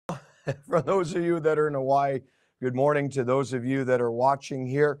For those of you that are in Hawaii, good morning to those of you that are watching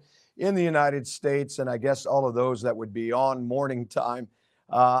here in the United States, and I guess all of those that would be on morning time.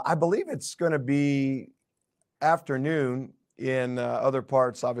 I believe it's going to be afternoon in other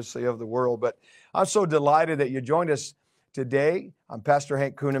parts, obviously, of the world. But I'm so delighted that you joined us today. I'm Pastor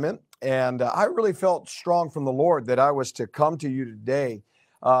Hank Kunneman, and I really felt strong from the Lord that I was to come to you today.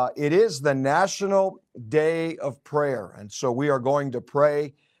 It is the National Day of Prayer, and so we are going to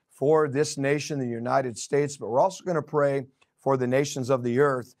pray for this nation, the United States, but we're also going to pray for the nations of the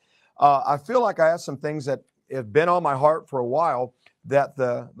earth. I feel like I have some things that have been on my heart for a while that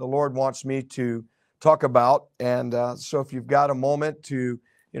the Lord wants me to talk about. And so if you've got a moment to,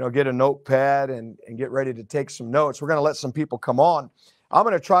 get a notepad and get ready to take some notes, we're going to let some people come on. I'm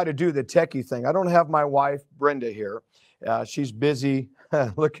going to try to do the techie thing. I don't have my wife, Brenda, here. She's busy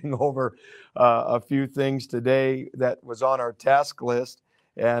looking over a few things today that was on our task list.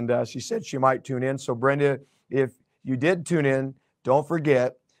 And she said she might tune in. So Brenda, if you did tune in, don't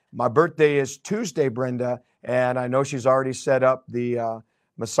forget, my birthday is Tuesday, Brenda. And I know she's already set up the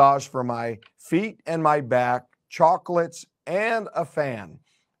massage for my feet and my back, chocolates, and a fan.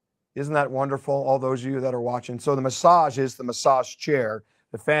 Isn't that wonderful? All those of you that are watching. So the massage is the massage chair.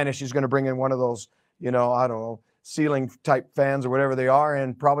 The fan is she's going to bring in one of those, I don't know, ceiling type fans or whatever they are,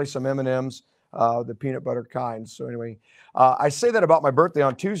 and probably some M&Ms, the peanut butter kind. So anyway, I say that about my birthday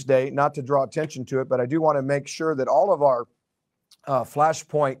on Tuesday, not to draw attention to it, but I do want to make sure that all of our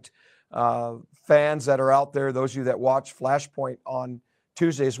Flashpoint fans that are out there, those of you that watch Flashpoint on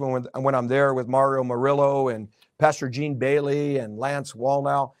Tuesdays when I'm there with Mario Murillo and Pastor Gene Bailey and Lance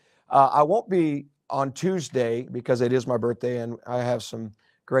Wallnow. I won't be on Tuesday because it is my birthday and I have some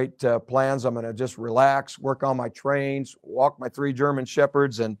great plans. I'm going to just relax, work on my trains, walk my 3 German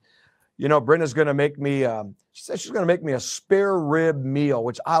Shepherds. And, Brenda's going to make me, she said she's going to make me a spare rib meal,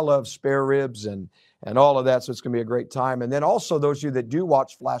 which I love spare ribs and all of that. So it's going to be a great time. And then also those of you that do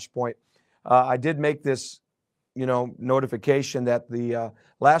watch Flashpoint, I did make this, notification that the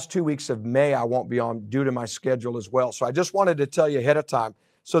last 2 weeks of May, I won't be on due to my schedule as well. So I just wanted to tell you ahead of time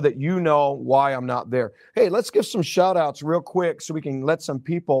so that you know why I'm not there. Hey, let's give some shout outs real quick so we can let some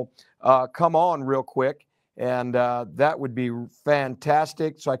people come on real quick. And that would be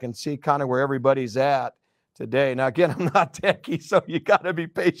fantastic so I can see kind of where everybody's at today. Now, again, I'm not techie, so you got to be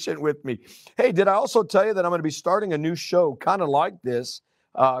patient with me. Hey, did I also tell you that I'm going to be starting a new show kind of like this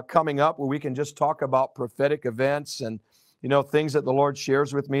coming up where we can just talk about prophetic events and, things that the Lord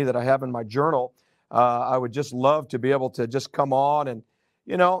shares with me that I have in my journal. I would just love to be able to just come on and,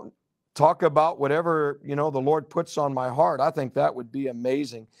 talk about whatever, the Lord puts on my heart. I think that would be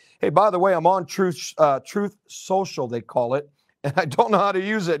amazing. Hey, by the way, I'm on Truth Social, they call it, and I don't know how to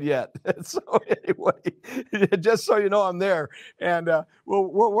use it yet. So anyway, just so you know, I'm there, and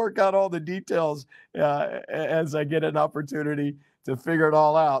we'll work out all the details as I get an opportunity to figure it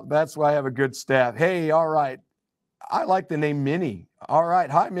all out. That's why I have a good staff. Hey, all right. I like the name Minnie. All right.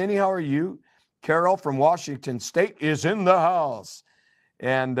 Hi, Minnie. How are you? Carol from Washington State is in the house.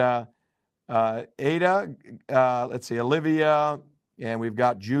 And Ada, let's see, Olivia, and we've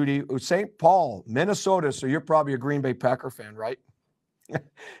got Judy. St. Paul, Minnesota. So you're probably a Green Bay Packer fan, right?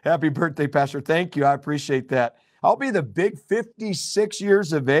 Happy birthday, Pastor. Thank you. I appreciate that. I'll be the big 56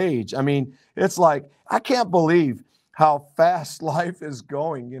 years of age. I mean, it's like, I can't believe how fast life is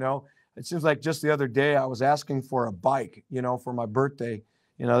going. It seems like just the other day I was asking for a bike, for my birthday.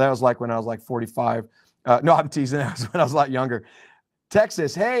 That was like when I was like 45. No, I'm teasing. That was when I was a lot younger.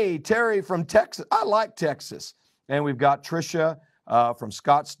 Texas. Hey, Terry from Texas. I like Texas. And we've got Tricia from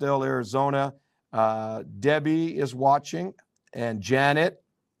Scottsdale, Arizona. Debbie is watching, and Janet,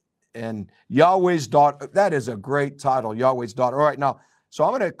 and Yahweh's daughter. That is a great title, Yahweh's daughter. All right, now, so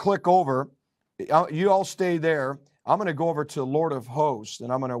I'm going to click over. You all stay there. I'm going to go over to Lord of Hosts,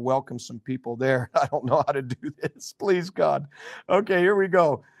 and I'm going to welcome some people there. I don't know how to do this. Please, God. Okay, here we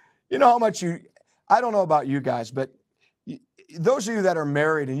go. You know how much I don't know about you guys, but those of you that are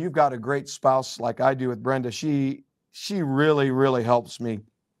married and you've got a great spouse like I do with Brenda, she really, really helps me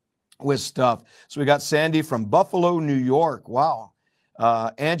with stuff. So we got Sandy from Buffalo, New York. Wow.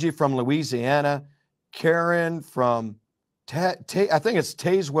 Angie from Louisiana. Karen from, I think it's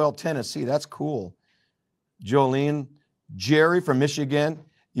Tazewell, Tennessee. That's cool. Jolene. Jerry from Michigan.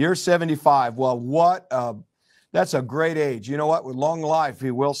 You're 75. Well, that's a great age. You know what? With long life,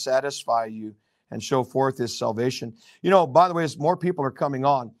 he will satisfy you and show forth his salvation. By the way, as more people are coming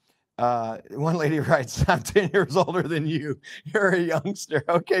on, one lady writes, I'm 10 years older than you. You're a youngster.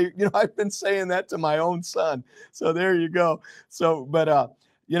 Okay, I've been saying that to my own son. So there you go. So, but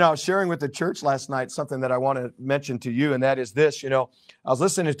You know, I was sharing with the church last night something that I want to mention to you, and that is this. You know, I was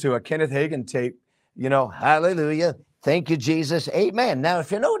listening to a Kenneth Hagin tape, you know, hallelujah, thank you, Jesus, amen. Now, if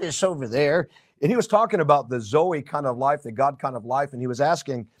you notice over there, and he was talking about the Zoe kind of life, the God kind of life, and he was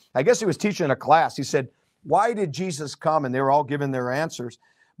asking, I guess he was teaching a class. He said, why did Jesus come? And they were all giving their answers.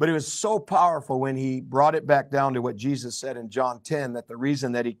 But it was so powerful when he brought it back down to what Jesus said in John 10, that the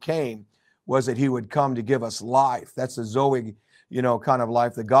reason that he came was that he would come to give us life. That's the Zoe, you know, kind of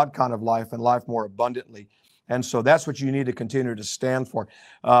life, the God kind of life, and life more abundantly. And so that's what you need to continue to stand for.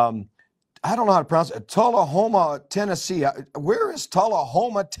 I don't know how to pronounce it. Tullahoma, Tennessee. Where is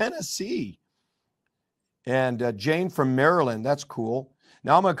Tullahoma, Tennessee? And Jane from Maryland. That's cool.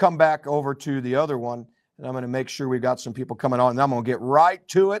 Now I'm going to come back over to the other one, and I'm going to make sure we've got some people coming on. And I'm going to get right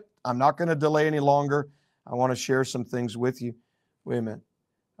to it. I'm not going to delay any longer. I want to share some things with you. Wait a minute.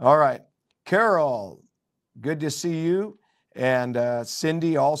 All right. Carol, good to see you. And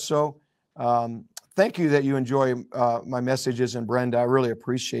Cindy also. Thank you that you enjoy my messages, and Brenda, I really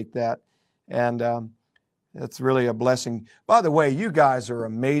appreciate that. And it's really a blessing. By the way, you guys are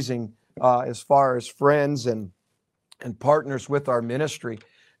amazing as far as friends and partners with our ministry.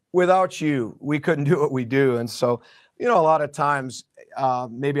 Without you, we couldn't do what we do. And so, you know, a lot of times,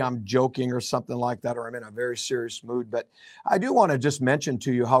 maybe I'm joking or something like that, or I'm in a very serious mood, but I do want to just mention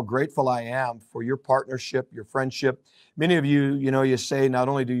to you how grateful I am for your partnership, your friendship. Many of you, you know, you say not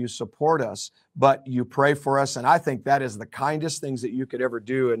only do you support us, but you pray for us. And I think that is the kindest things that you could ever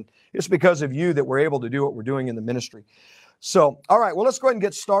do. And it's because of you that we're able to do what we're doing in the ministry. So, all right, well, let's go ahead and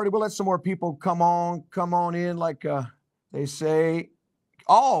get started. We'll let some more people come on in, like they say.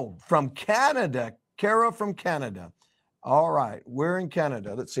 Oh, from Canada, Kara from Canada. All right, we're in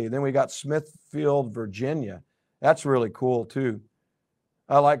Canada. Let's see. Then we got Smithfield, Virginia. That's really cool, too.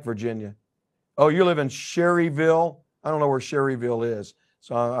 I like Virginia. Oh, you live in Sherryville? I don't know where Sherryville is.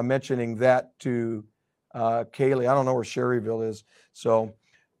 So I'm mentioning that to Kaylee. I don't know where Sherryville is. So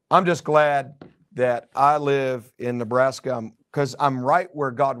I'm just glad that I live in Nebraska because I'm right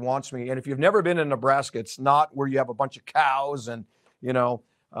where God wants me. And if you've never been in Nebraska, it's not where you have a bunch of cows and, you know,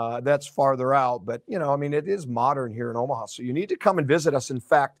 that's farther out. But, you know, I mean, it is modern here in Omaha. So you need to come and visit us. In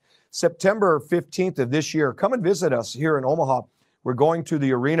fact, September 15th of this year, come and visit us here in Omaha. We're going to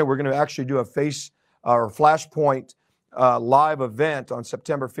the arena. We're going to actually do a Flashpoint live event on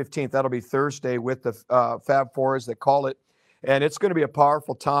September 15th. That'll be Thursday with the Fab Four, as they call it. And it's going to be a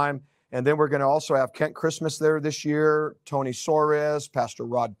powerful time. And then we're going to also have Kent Christmas there this year, Tony Soares, Pastor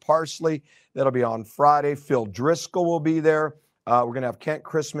Rod Parsley. That'll be on Friday. Phil Driscoll will be there. We're going to have Kent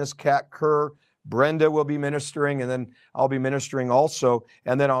Christmas, Kat Kerr, Brenda will be ministering, and then I'll be ministering also.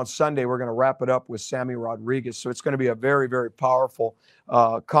 And then on Sunday, we're going to wrap it up with Sammy Rodriguez. So it's going to be a very, very powerful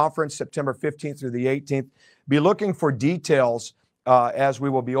conference, September 15th through the 18th. Be looking for details as we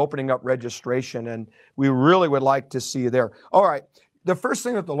will be opening up registration, and we really would like to see you there. All right. The first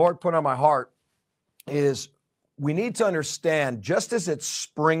thing that the Lord put on my heart is we need to understand, just as it's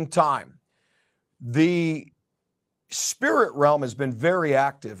springtime, the spirit realm has been very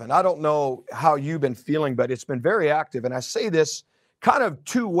active. And I don't know how you've been feeling, but it's been very active. And I say this kind of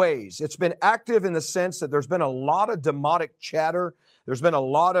two ways. It's been active in the sense that there's been a lot of demonic chatter. There's been a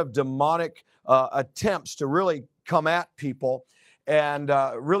lot of demonic attempts to really come at people and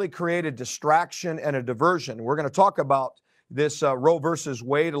really create a distraction and a diversion. We're going to talk about this Roe versus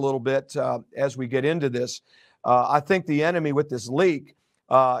Wade a little bit as we get into this. I think the enemy with this leak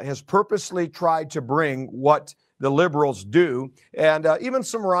has purposely tried to bring what the liberals do, and even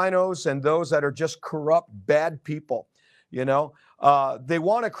some rhinos and those that are just corrupt, bad people, you know, they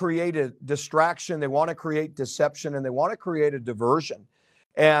want to create a distraction, they want to create deception, and they want to create a diversion.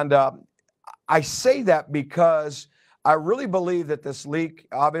 And I say that because I really believe that this leak,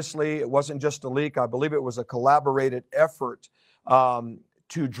 obviously, it wasn't just a leak. I believe it was a collaborated effort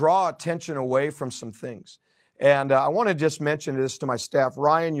to draw attention away from some things. And I want to just mention this to my staff.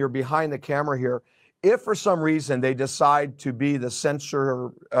 Ryan, you're behind the camera here. If for some reason they decide to be the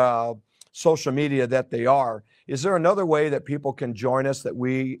censor social media that they are, is there another way that people can join us that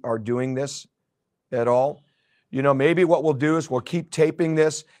we are doing this at all? You know, maybe what we'll do is we'll keep taping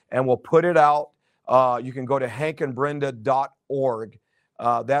this and we'll put it out. You can go to hankandbrenda.org.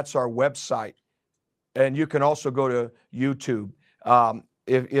 That's our website. And you can also go to YouTube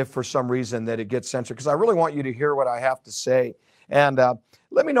if for some reason that it gets censored, because I really want you to hear what I have to say. And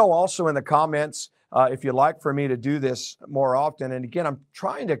let me know also in the comments if you'd like for me to do this more often. And again, I'm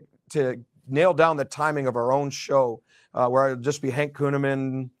trying to nail down the timing of our own show where it'll just be Hank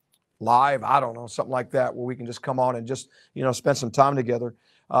Kunneman live. I don't know, something like that, where we can just come on and just, you know, spend some time together.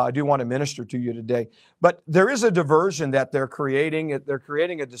 I do want to minister to you today. But there is a diversion that they're creating. They're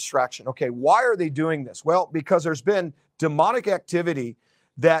creating a distraction. Okay, why are they doing this? Well, because there's been demonic activity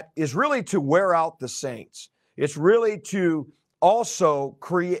that is really to wear out the saints. It's really to also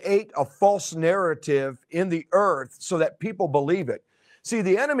create a false narrative in the earth so that people believe it. See,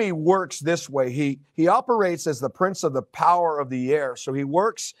 the enemy works this way. He operates as the prince of the power of the air. So he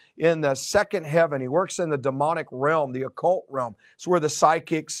works in the second heaven. He works in the demonic realm, the occult realm. It's where the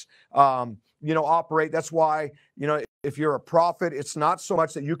psychics, operate. That's why, if you're a prophet, it's not so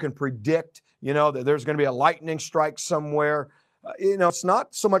much that you can predict, that there's going to be a lightning strike somewhere. It's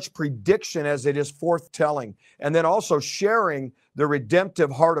not so much prediction as it is forthtelling, and then also sharing the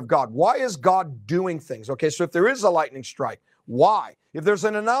redemptive heart of God. Why is God doing things? Okay, so if there is a lightning strike, why? If there's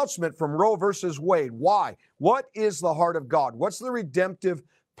an announcement from Roe versus Wade, why? What is the heart of God? What's the redemptive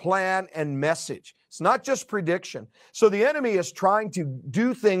plan and message? It's not just prediction. So the enemy is trying to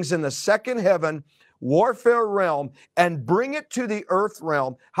do things in the second heaven warfare realm and bring it to the earth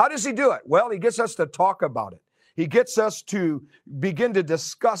realm. How does he do it? Well, he gets us to talk about it. He gets us to begin to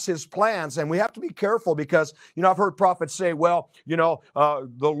discuss his plans, and we have to be careful because, I've heard prophets say, the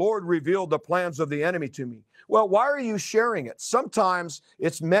Lord revealed the plans of the enemy to me. Well, why are you sharing it? Sometimes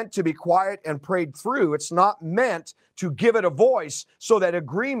it's meant to be quiet and prayed through. It's not meant to give it a voice so that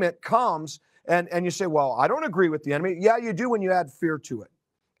agreement comes, and you say, well, I don't agree with the enemy. Yeah, you do when you add fear to it.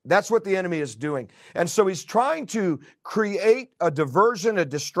 That's what the enemy is doing. And so he's trying to create a diversion, a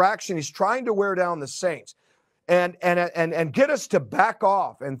distraction. He's trying to wear down the saints. And get us to back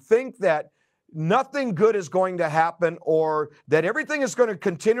off and think that nothing good is going to happen or that everything is going to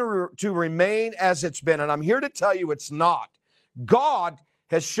continue to remain as it's been. And I'm here to tell you it's not. God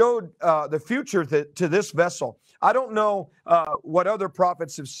has showed the future to this vessel. I don't know what other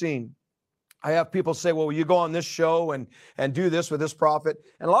prophets have seen. I have people say, well, will you go on this show and do this with this prophet?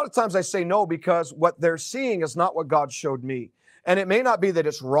 And a lot of times I say no, because what they're seeing is not what God showed me. And it may not be that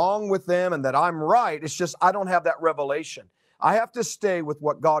it's wrong with them and that I'm right. It's just I don't have that revelation. I have to stay with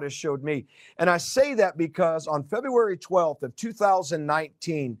what God has showed me. And I say that because on February 12th of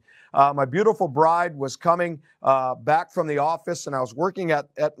 2019, my beautiful bride was coming back from the office, and I was working at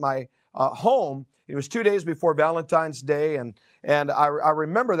my home. It was 2 days before Valentine's Day, and I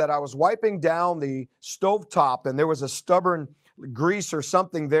remember that I was wiping down the stovetop, and there was a stubborn grease or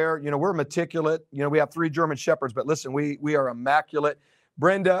something there. We're meticulous. We have 3 German Shepherds, but listen, we are immaculate.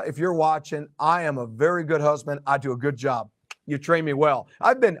 Brenda, if you're watching, I am a very good husband. I do a good job. You train me well.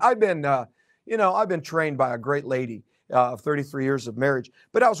 I've been trained by a great lady of 33 years of marriage.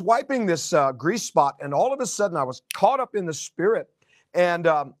 But I was wiping this grease spot, and all of a sudden I was caught up in the spirit, and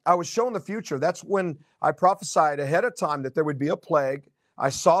I was shown the future. That's when I prophesied ahead of time that there would be a plague. I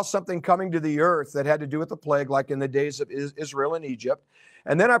saw something coming to the earth that had to do with the plague, like in the days of Israel and Egypt.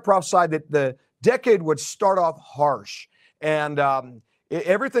 And then I prophesied that the decade would start off harsh. And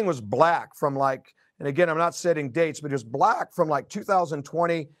everything was black from and again, I'm not setting dates, but it was black from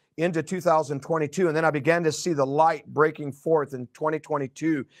 2020 into 2022. And then I began to see the light breaking forth in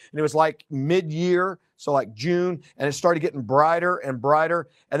 2022. And it was like mid-year, so like June, and it started getting brighter and brighter.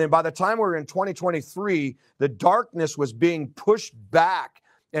 And then by the time we were in 2023, the darkness was being pushed back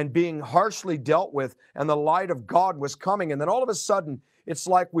and being harshly dealt with, and the light of God was coming. And then all of a sudden, it's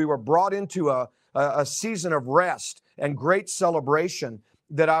like we were brought into a season of rest and great celebration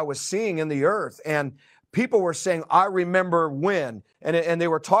that I was seeing in the earth. And people were saying, I remember when, and they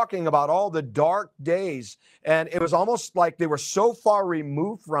were talking about all the dark days. And it was almost like they were so far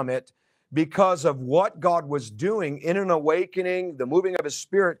removed from it because of what God was doing in an awakening, the moving of his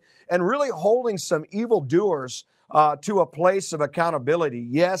spirit, and really holding some evildoers to a place of accountability.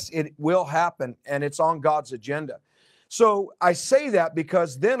 Yes, it will happen, and it's on God's agenda. So I say that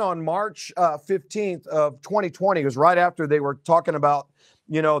because then on March 15th of 2020, it was right after they were talking about,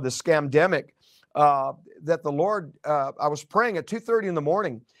 the scamdemic, that the Lord, I was praying at 2:30 in the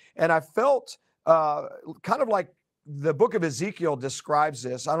morning, and I felt kind of like the book of Ezekiel describes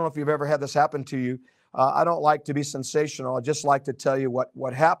this. I don't know if you've ever had this happen to you. I don't like to be sensational. I just like to tell you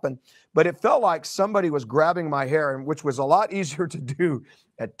what happened. But it felt like somebody was grabbing my hair, which was a lot easier to do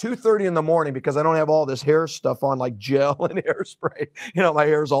at 2:30 in the morning because I don't have all this hair stuff on like gel and hairspray. My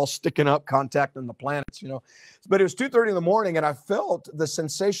hair's all sticking up, contacting the planets, But it was 2:30 in the morning, and I felt the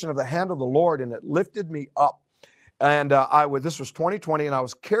sensation of the hand of the Lord, and it lifted me up. And this was 2020, and I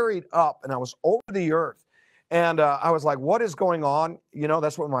was carried up, and I was over the earth. And I was like, what is going on?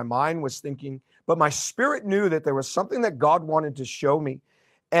 That's what my mind was thinking. But my spirit knew that there was something that God wanted to show me.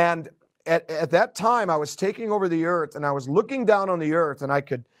 And at that time, I was taking over the earth, and I was looking down on the earth, and I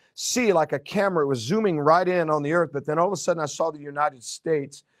could see like a camera. It was zooming right in on the earth, but then all of a sudden I saw the United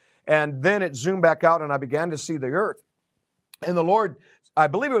States, and then it zoomed back out, and I began to see the earth. And the Lord, I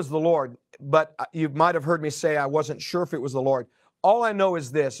believe it was the Lord, but you might have heard me say I wasn't sure if it was the Lord. All I know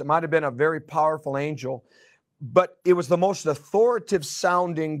is this: it might have been a very powerful angel, but it was the most authoritative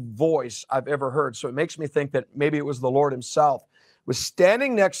sounding voice I've ever heard. So it makes me think that maybe it was the Lord himself, was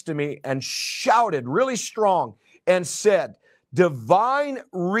standing next to me and shouted really strong and said, divine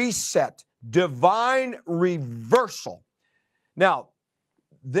reset, divine reversal. Now,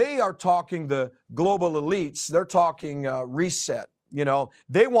 they are talking the global elites. They're talking reset. You know,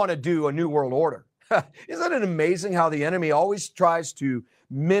 they want to do a new world order. Isn't it amazing how the enemy always tries to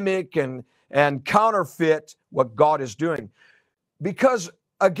mimic and counterfeit what God is doing? Because,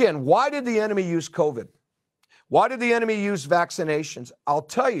 again, why did the enemy use COVID? Why did the enemy use vaccinations? I'll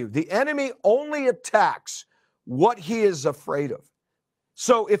tell you, the enemy only attacks what he is afraid of.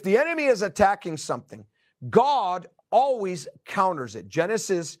 So if the enemy is attacking something, God always counters it.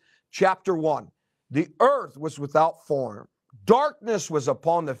 Genesis chapter 1, the earth was without form. Darkness was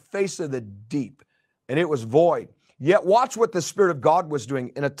upon the face of the deep, and it was void. Yet watch what the Spirit of God was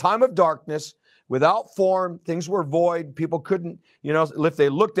doing. In a time of darkness, without form, things were void. People couldn't, if they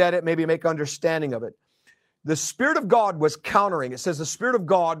looked at it, maybe make understanding of it. The Spirit of God was countering. It says the Spirit of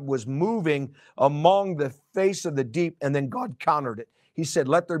God was moving among the face of the deep, and then God countered it. He said,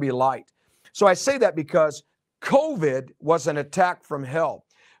 let there be light. So I say that because COVID was an attack from hell.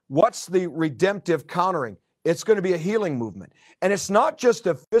 What's the redemptive countering? It's going to be a healing movement. And it's not just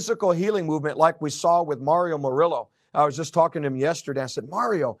a physical healing movement like we saw with Mario Murillo. I was just talking to him yesterday. I said,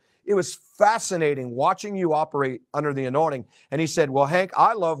 Mario, it was fascinating watching you operate under the anointing. And he said, well, Hank,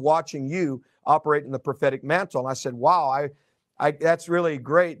 I love watching you operate in the prophetic mantle. And I said, wow, that's really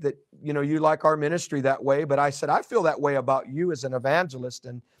great that, you like our ministry that way. But I said, I feel that way about you as an evangelist.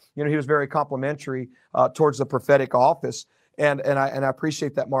 And, he was very complimentary towards the prophetic office. And I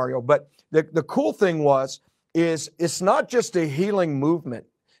appreciate that, Mario. But the cool thing is it's not just a healing movement.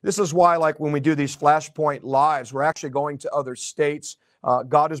 This is why, like when we do these Flashpoint Lives, we're actually going to other states.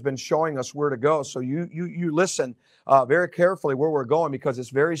 God has been showing us where to go. So you listen very carefully where we're going, because it's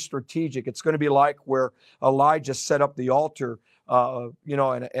very strategic. It's going to be like where Elijah set up the altar,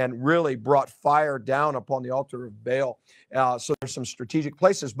 and really brought fire down upon the altar of Baal. So there's some strategic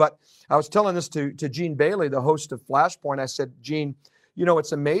places. But I was telling this to Gene Bailey, the host of Flashpoint. I said, Gene,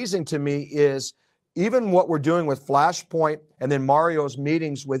 what's amazing to me is even what we're doing with Flashpoint and then Mario's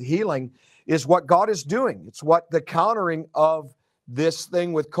meetings with healing is what God is doing. It's what the countering of this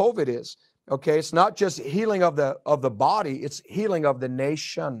thing with COVID is. Okay, it's not just healing of the body, it's healing of the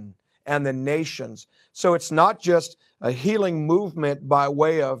nation and the nations. So it's not just a healing movement by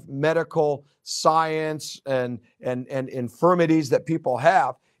way of medical science and infirmities that people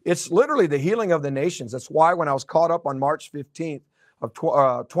have. It's literally the healing of the nations. That's why when I was caught up on March 15th of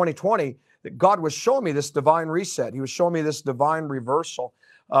 2020, that God was showing me this divine reset. He was showing me this divine reversal.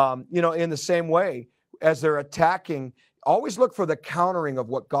 In the same way as they're attacking, always look for the countering of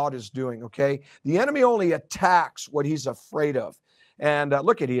what God is doing, okay? The enemy only attacks what he's afraid of. And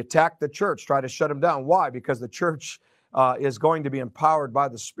he attacked the church, tried to shut him down. Why? Because the church is going to be empowered by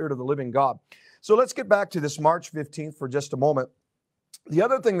the Spirit of the living God. So let's get back to this March 15th for just a moment. The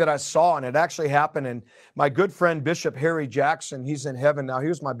other thing that I saw, and it actually happened, and my good friend Bishop Harry Jackson, he's in heaven now. He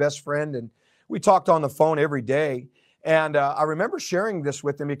was my best friend, and we talked on the phone every day. And I remember sharing this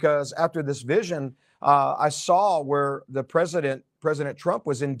with him because after this vision, I saw where the President Trump,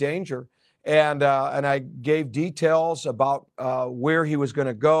 was in danger. And I gave details about where he was going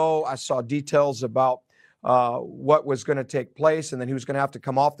to go. I saw details about what was going to take place, and then he was going to have to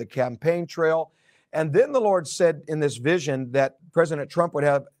come off the campaign trail. And then the Lord said in this vision that President Trump would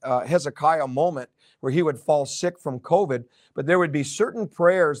have a Hezekiah moment where he would fall sick from COVID, but there would be certain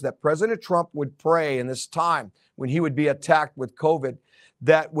prayers that President Trump would pray in this time when he would be attacked with COVID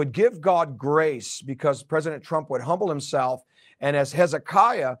that would give God grace, because President Trump would humble himself. And as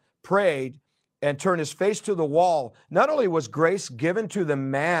Hezekiah prayed and turned his face to the wall, not only was grace given to the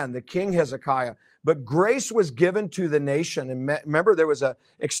man, the King Hezekiah, but grace was given to the nation. And remember, there was an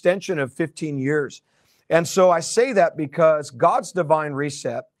extension of 15 years. And so I say that because God's divine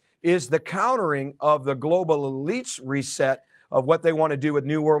reset is the countering of the global elites reset of what they want to do with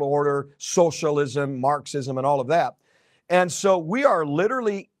New World Order, socialism, Marxism, and all of that. And so we are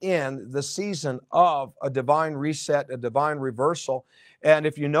literally in the season of a divine reset, a divine reversal. And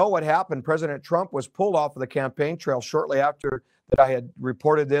if you know what happened, President Trump was pulled off of the campaign trail shortly after that I had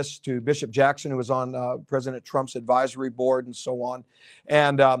reported this to Bishop Jackson, who was on President Trump's advisory board and so on.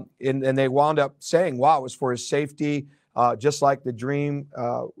 And they wound up saying, wow, it was for his safety, just like the dream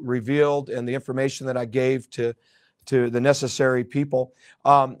revealed and the information that I gave to the necessary people.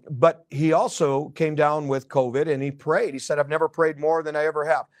 But he also came down with COVID and he prayed. He said, I've never prayed more than I ever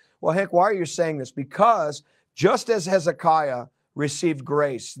have. Well, Hank, why are you saying this? Because just as Hezekiah received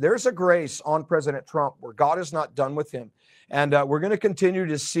grace, there's a grace on President Trump where God is not done with him. And we're going to continue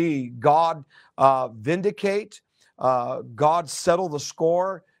to see God vindicate, God settle the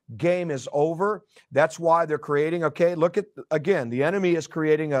score. Game is over. That's why they're creating, okay, look at, again, the enemy is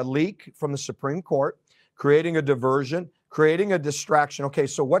creating a leak from the Supreme Court, creating a diversion, creating a distraction. Okay,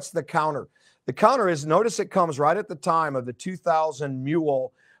 so what's the counter? The counter is, notice it comes right at the time of the 2000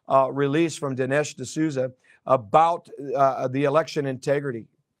 Mule release from Dinesh D'Souza about the election integrity.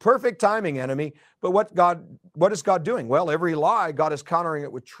 Perfect timing, enemy. But what is God doing? Well, every lie, God is countering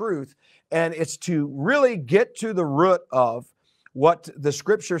it with truth. And it's to really get to the root of what the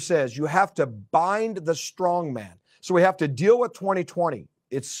scripture says. You have to bind the strong man. So we have to deal with 2020.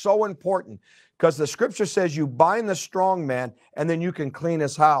 It's so important because the scripture says you bind the strong man and then you can clean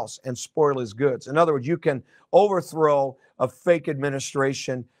his house and spoil his goods. In other words, you can overthrow a fake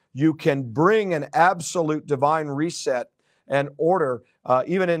administration. You can bring an absolute divine reset and order,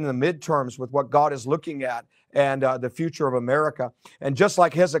 even in the midterms with what God is looking at and the future of America. And just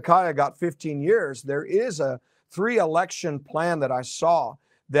like Hezekiah got 15 years, there is a 3-election plan that I saw,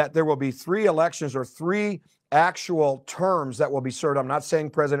 that there will be 3 elections or 3 actual terms that will be served. I'm not saying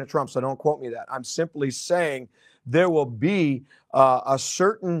President Trump, so don't quote me that. I'm simply saying there will be a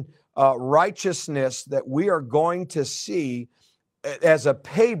certain righteousness that we are going to see as a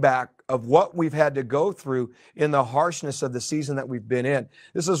payback of what we've had to go through in the harshness of the season that we've been in.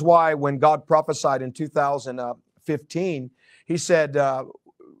 This is why when God prophesied in 2015, he said,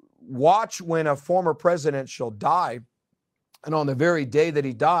 watch when a former president shall die, and on the very day that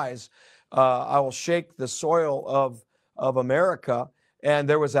he dies, I will shake the soil of America. And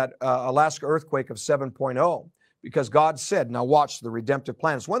there was that Alaska earthquake of 7.0, because God said, now watch the redemptive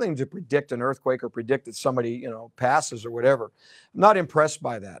plan. It's one thing to predict an earthquake or predict that somebody, passes or whatever. I'm not impressed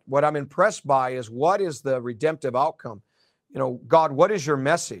by that. What I'm impressed by is, what is the redemptive outcome? God, what is your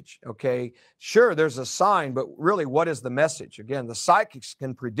message? Okay, sure, there's a sign, but really, what is the message? Again, the psychics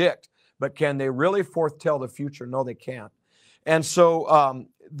can predict, but can they really foretell the future? No, they can't. And so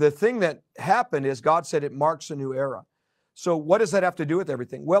the thing that happened is God said it marks a new era. So what does that have to do with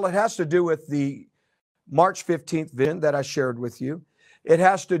everything? Well, it has to do with the March 15th vision that I shared with you. It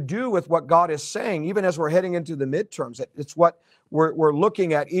has to do with what God is saying, even as we're heading into the midterms. It's what we're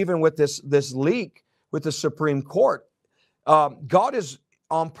looking at, even with this leak with the Supreme Court. God is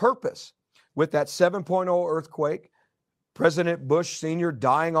on purpose with that 7.0 earthquake, President Bush Sr.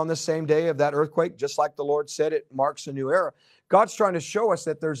 dying on the same day of that earthquake, just like the Lord said, it marks a new era. God's trying to show us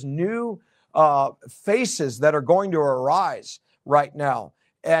that there's new faces that are going to arise right now.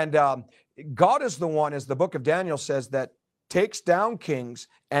 And God is the one, as the book of Daniel says, that takes down kings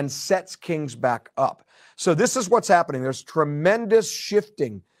and sets kings back up. So this is what's happening. There's tremendous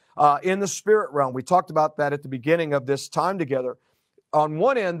shifting in the spirit realm. We talked about that at the beginning of this time together. On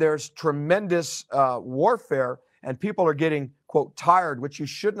one end, there's tremendous warfare, and people are getting, quote, tired, which you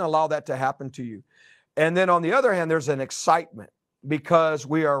shouldn't allow that to happen to you. And then on the other hand, there's an excitement, because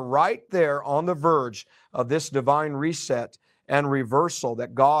we are right there on the verge of this divine reset and reversal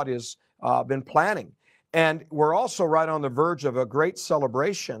that God has been planning. And we're also right on the verge of a great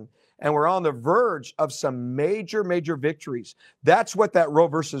celebration, and we're on the verge of some major, major victories. That's what that Roe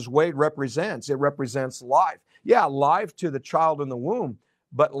versus Wade represents. It represents life. Yeah, life to the child in the womb,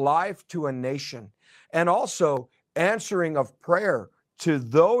 but life to a nation. And also answering of prayer to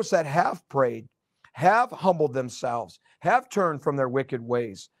those that have prayed, have humbled themselves, have turned from their wicked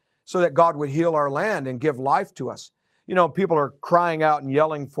ways, so that God would heal our land and give life to us. People are crying out and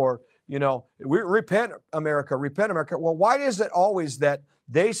yelling for, we repent, America, repent, America. Well, why is it always that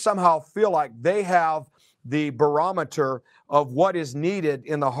they somehow feel like they have the barometer of what is needed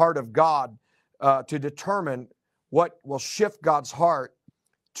in the heart of God to determine what will shift God's heart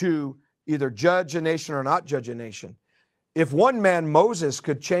to either judge a nation or not judge a nation? If one man, Moses,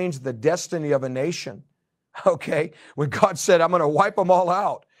 could change the destiny of a nation, okay, when God said, I'm going to wipe them all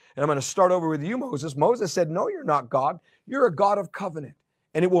out and I'm going to start over with you, Moses, Moses said, no, you're not God. You're a God of covenant.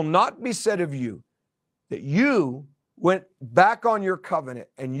 And it will not be said of you that you went back on your covenant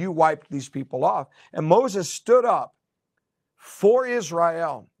and you wiped these people off. And Moses stood up for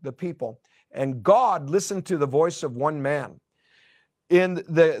Israel, the people, and God listened to the voice of one man. in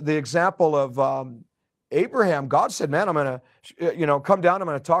the example of Abraham, God said, man, I'm going to, come down. I'm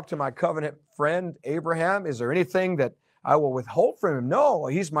going to talk to my covenant friend, Abraham. Is there anything that I will withhold from him? No,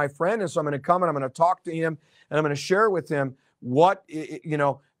 he's my friend. And so I'm going to come and I'm going to talk to him and I'm going to share with him what,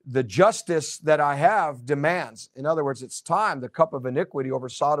 the justice that I have demands. In other words, it's time. The cup of iniquity over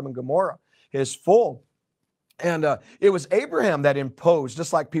Sodom and Gomorrah is full. And it was Abraham that imposed,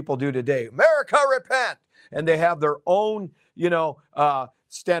 just like people do today, America, repent. And they have their own,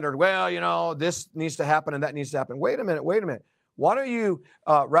 standard. Well, this needs to happen and that needs to happen. Wait a minute. Why don't you,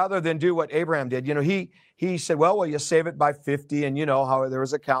 rather than do what Abraham did, he said, well, you save it by 50. And how there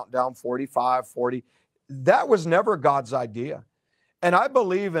was a countdown, 45, 40. That was never God's idea. And I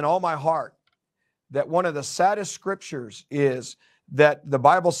believe in all my heart that one of the saddest scriptures is that the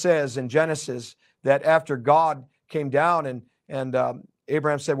Bible says in Genesis that after God came down and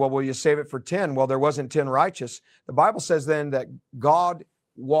Abraham said, well, will you save it for 10? Well, there wasn't 10 righteous. The Bible says then that God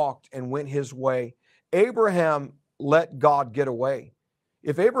walked and went his way. Abraham let God get away.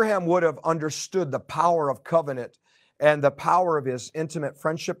 If Abraham would have understood the power of covenant and the power of his intimate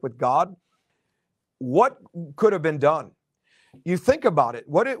friendship with God, what could have been done? You think about it.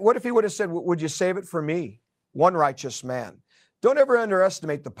 What if he would have said, would you save it for me, one righteous man? Don't ever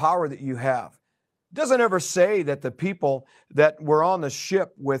underestimate the power that you have. It doesn't ever say that the people that were on the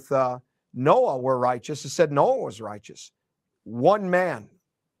ship with Noah were righteous. It said Noah was righteous. One man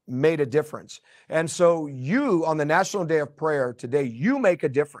made a difference. And so you, on the National Day of Prayer today, you make a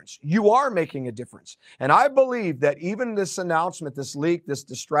difference. You are making a difference. And I believe that even this announcement, this leak, this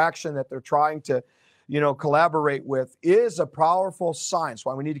distraction that they're trying to collaborate with is a powerful sign. So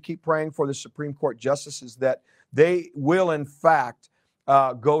why we need to keep praying for the Supreme Court justices that they will, in fact,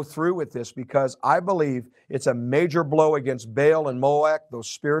 go through with this, because I believe it's a major blow against Baal and Moab, those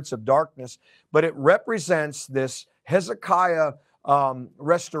spirits of darkness, but it represents this Hezekiah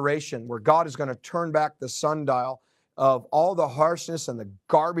restoration where God is going to turn back the sundial of all the harshness and the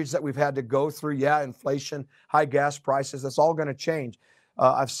garbage that we've had to go through. Yeah, inflation, high gas prices, that's all going to change.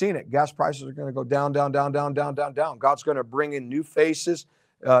 I've seen it. Gas prices are going to go down, down, down, down, down, down, down. God's going to bring in new faces,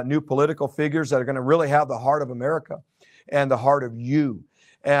 new political figures that are going to really have the heart of America and the heart of you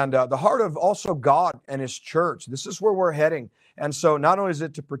and the heart of also God and his church. This is where we're heading. And so not only is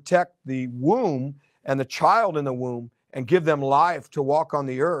it to protect the womb and the child in the womb and give them life to walk on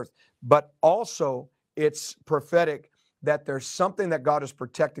the earth, but also it's prophetic that there's something that God is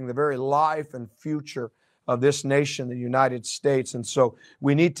protecting, the very life and future of this nation, the United States. And so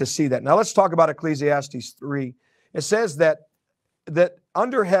we need to see that. Now let's talk about Ecclesiastes 3. It says that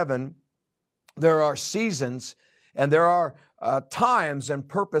under heaven, there are seasons and there are times and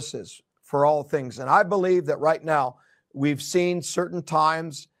purposes for all things. And I believe that right now we've seen certain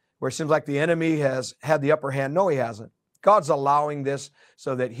times where it seems like the enemy has had the upper hand. No, he hasn't. God's allowing this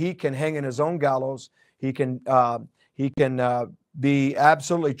so that he can hang in his own gallows. He can be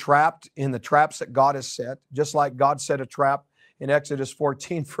absolutely trapped in the traps that God has set, just like God set a trap in Exodus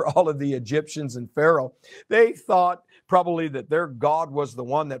 14 for all of the Egyptians and Pharaoh. They thought probably that their God was the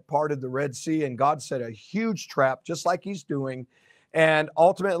one that parted the Red Sea, and God set a huge trap, just like he's doing. And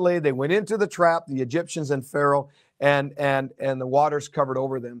ultimately, they went into the trap, the Egyptians and Pharaoh, and the waters covered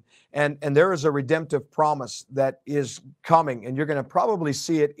over them. And there is a redemptive promise that is coming, and you're going to probably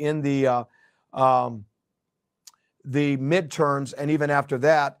see it in the midterms and even after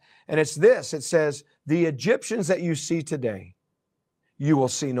that. And it's this, it says, the Egyptians that you see today, you will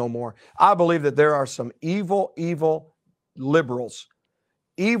see no more. I believe that there are some evil liberals,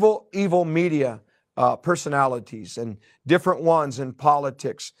 evil media personalities and different ones in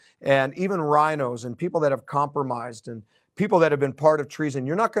politics and even rhinos and people that have compromised and people that have been part of treason.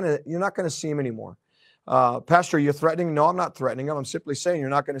 You're not going to see them anymore. Pastor, you're threatening? No, I'm not threatening them. I'm simply saying you're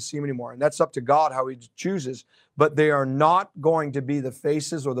not going to see them anymore. And that's up to God how he chooses. But they are not going to be the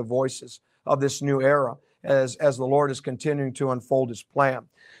faces or the voices of this new era as the Lord is continuing to unfold his plan.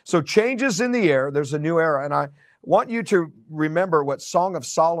 So changes in the air. There's a new era. And I want you to remember what Song of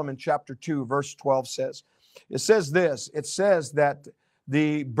Solomon chapter 2 verse 12 says. It says this. It says that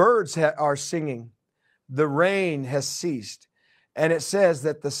the birds are singing. The rain has ceased. And it says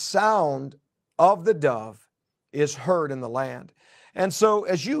that the sound of the dove is heard in the land. And so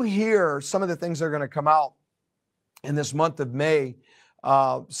as you hear some of the things that are going to come out in this month of May,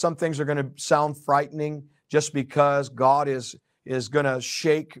 some things are going to sound frightening just because God is going to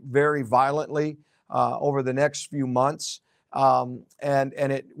shake very violently over the next few months. And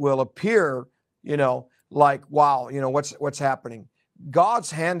it will appear, like, wow, what's happening? God's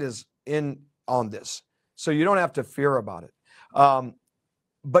hand is in on this. So you don't have to fear about it.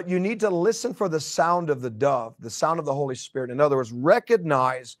 but you need to listen for the sound of the dove, the sound of the Holy Spirit. In other words,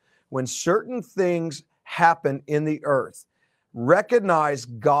 recognize when certain things happen in the earth. Recognize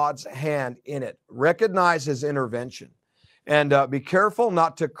God's hand in it. Recognize His intervention. And be careful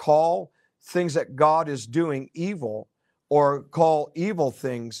not to call things that God is doing evil, or call evil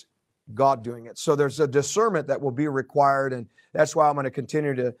things God doing it. So there's a discernment that will be required, and that's why I'm going to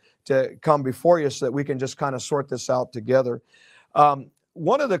continue to come before you so that we can just kind of sort this out together.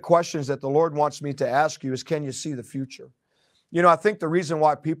 One of the questions that the Lord wants me to ask you is, can you see the future? You know, I think the reason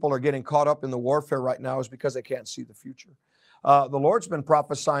why people are getting caught up in the warfare right now is because they can't see the future. The Lord's been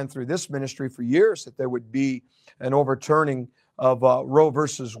prophesying through this ministry for years that there would be an overturning of Roe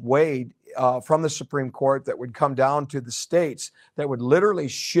versus Wade from the Supreme Court that would come down to the states, that would literally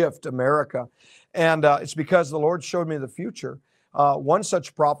shift America. And it's because the Lord showed me the future. One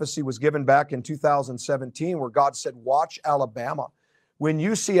such prophecy was given back in 2017 where God said, watch Alabama. When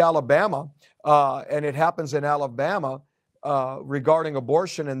you see Alabama, and it happens in Alabama, regarding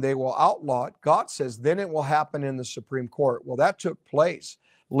abortion, and they will outlaw it, God says, then it will happen in the Supreme Court. Well, that took place.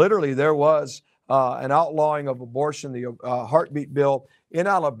 Literally, there was an outlawing of abortion, the heartbeat bill in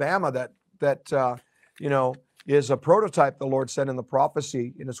Alabama that you know, is a prototype, the Lord said in the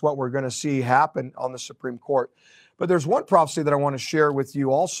prophecy, and it's what we're going to see happen on the Supreme Court. But there's one prophecy that I want to share with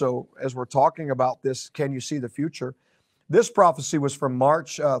you also as we're talking about this, can you see the future? This prophecy was from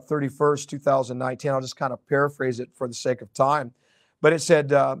March 31st, 2019. I'll just kind of paraphrase it for the sake of time. But it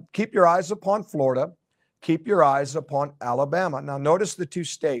said, keep your eyes upon Florida, keep your eyes upon Alabama. Now notice the two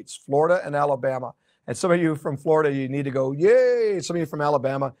states, Florida and Alabama. And some of you from Florida, you need to go, yay. Some of you from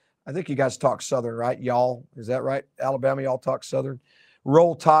Alabama, I think you guys talk Southern, right? Y'all, is that right? Alabama, y'all talk Southern.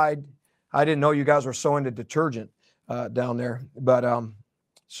 Roll Tide. I didn't know you guys were so into detergent down there. But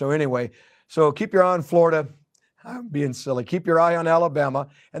so anyway, so keep your eye on Florida. I'm being silly. Keep your eye on Alabama.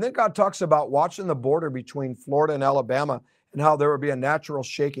 And then God talks about watching the border between Florida and Alabama and how there will be a natural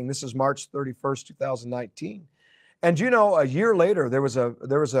shaking. This is March 31st, 2019. And you know, a year later, there was a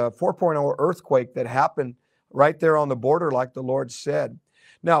 4.0 earthquake that happened right there on the border, like the Lord said.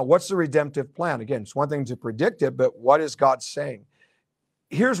 Now, what's the redemptive plan? Again, it's one thing to predict it, but what is God saying?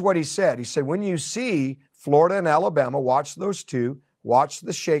 Here's what He said. He said, when you see Florida and Alabama, watch those two, watch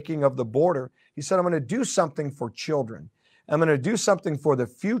the shaking of the border. He said, I'm going to do something for children. I'm going to do something for the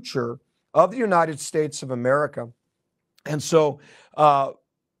future of the United States of America. And so,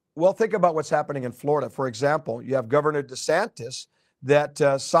 well, think about what's happening in Florida. For example, you have Governor DeSantis that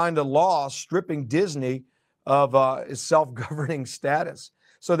signed a law stripping Disney of its self-governing status.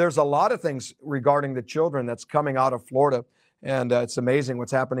 So there's a lot of things regarding the children that's coming out of Florida. And it's amazing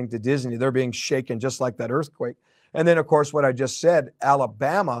what's happening to Disney. They're being shaken just like that earthquake. And then, of course, what I just said,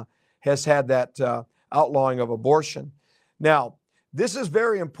 Alabama has had that outlawing of abortion. Now, this is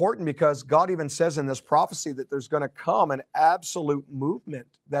very important because God even says in this prophecy that there's going to come an absolute movement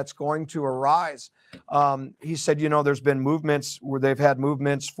that's going to arise. He said, you know, there's been movements where they've had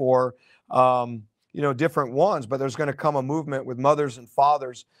movements for, you know, different ones, but there's going to come a movement with mothers and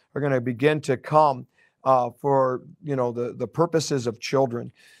fathers are going to begin to come for, you know, the purposes of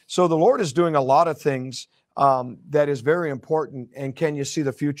children. So the Lord is doing a lot of things that is very important. And can you see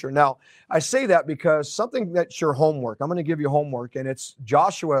the future? Now, I say that because something that's your homework. I'm going to give you homework, and it's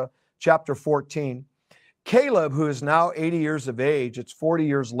Joshua chapter 14. Caleb, who is now 80 years of age, it's 40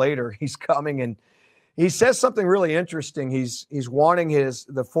 years later, he's coming and he says something really interesting. He's wanting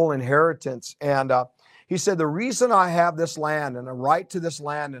the full inheritance. And he said, the reason I have this land and a right to this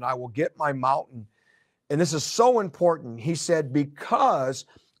land and I will get my mountain, and this is so important, he said, because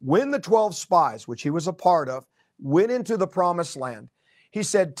when the 12 spies, which he was a part of, went into the promised land, he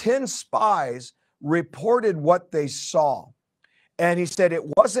said 10 spies reported what they saw. And he said it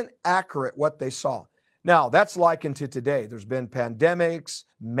wasn't accurate what they saw. Now, that's likened to today. There's been pandemics,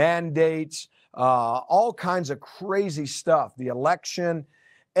 mandates, all kinds of crazy stuff, the election.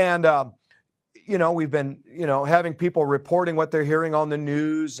 And, you know, we've been, you know, having people reporting what they're hearing on the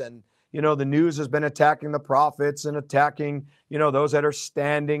news. And, you know, the news has been attacking the prophets and attacking, you know, those that are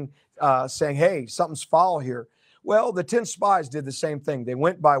standing, saying, hey, something's foul here. Well, the 10 spies did the same thing. They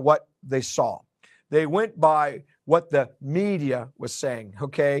went by what they saw. They went by what the media was saying,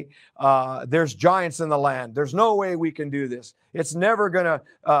 okay? There's giants in the land. There's no way we can do this. It's never going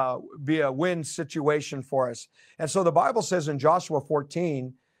to be a win situation for us. And so the Bible says in Joshua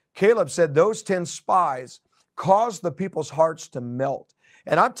 14, Caleb said those 10 spies caused the people's hearts to melt.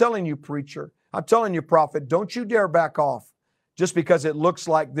 And I'm telling you, preacher, I'm telling you, prophet, don't you dare back off just because it looks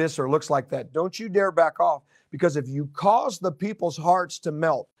like this or looks like that. Don't you dare back off, because if you cause the people's hearts to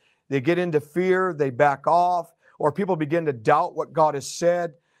melt, they get into fear, they back off, or people begin to doubt what God has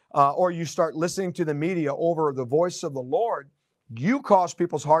said, or you start listening to the media over the voice of the Lord, you cause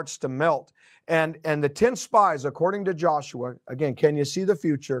people's hearts to melt. And the 10 spies, according to Joshua, again, can you see the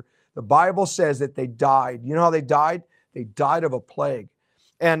future? The Bible says that they died. You know how they died? They died of a plague.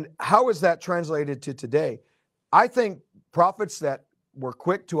 And how is that translated to today? I think prophets that were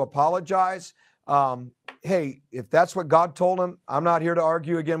quick to apologize, hey, if that's what God told them, I'm not here to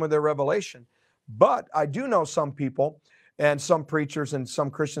argue again with their revelation. But I do know some people and some preachers and some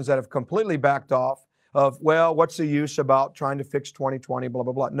Christians that have completely backed off of, well, what's the use about trying to fix 2020, blah,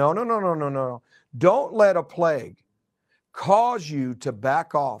 blah, blah. No, no, no, no, no, no. Don't let a plague cause you to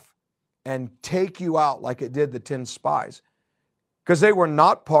back off and take you out like it did the 10 spies, because they were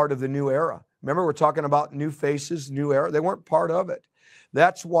not part of the new era. Remember, we're talking about new faces, new era. They weren't part of it.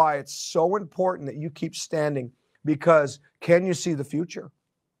 That's why it's so important that you keep standing, because can you see the future?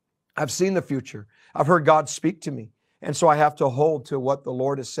 I've seen the future. I've heard God speak to me. And so I have to hold to what the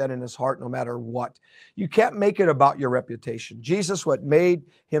Lord has said in his heart no matter what. You can't make it about your reputation. Jesus, what made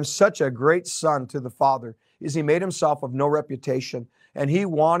him such a great son to the Father is he made himself of no reputation, and he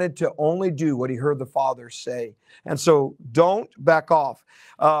wanted to only do what he heard the Father say. And so don't back off.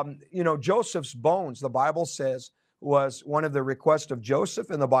 Joseph's bones, the Bible says, was one of the requests of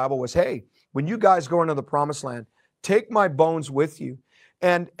Joseph in the Bible was, hey, when you guys go into the promised land, take my bones with you.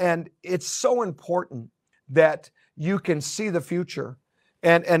 And it's so important that you can see the future.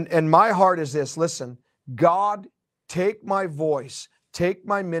 And my heart is this, listen, God, take my voice, take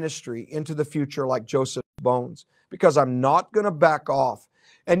my ministry into the future like Joseph's bones, because I'm not going to back off.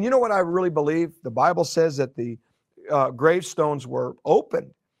 And you know what I really believe? The Bible says that the gravestones were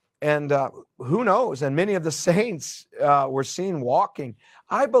opened, and who knows? And many of the saints were seen walking.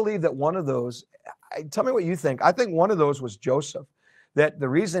 I believe that one of those, tell me what you think. I think one of those was Joseph, that the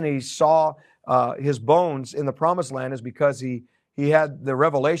reason he saw his bones in the promised land is because he had the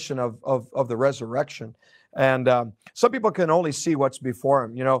revelation of the resurrection. And some people can only see what's before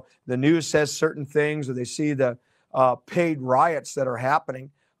them. You know, the news says certain things, or they see the paid riots that are happening.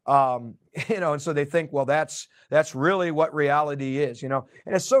 And so they think, well, that's really what reality is, And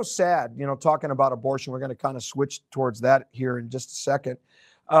it's so sad, talking about abortion. We're going to kind of switch towards that here in just a second.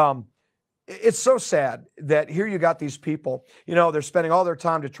 It's so sad that here you got these people, they're spending all their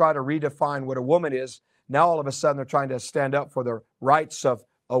time to try to redefine what a woman is. Now, all of a sudden, they're trying to stand up for the rights of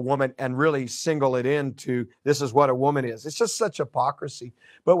a woman and really single it into this is what a woman is. It's just such hypocrisy.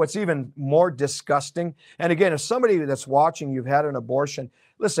 But what's even more disgusting, and again, if somebody that's watching, you've had an abortion,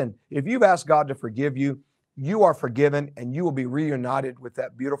 listen, if you've asked God to forgive you, you are forgiven and you will be reunited with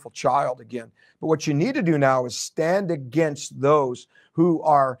that beautiful child again. But what you need to do now is stand against those who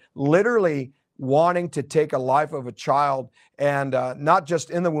are literally wanting to take a life of a child, and not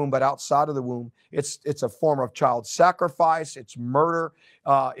just in the womb, but outside of the womb. It's a form of child sacrifice. It's murder.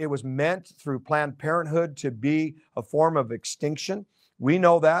 It was meant through Planned Parenthood to be a form of extinction. We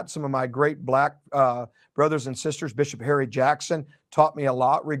know that. Some of my great black brothers and sisters, Bishop Harry Jackson, taught me a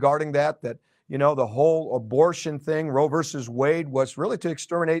lot regarding that the whole abortion thing, Roe versus Wade, was really to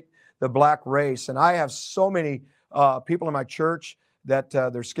exterminate the black race. And I have so many people in my church that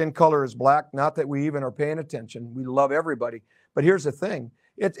their skin color is black. Not that we even are paying attention. We love everybody. But here's the thing.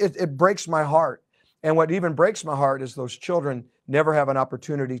 It breaks my heart. And what even breaks my heart is those children never have an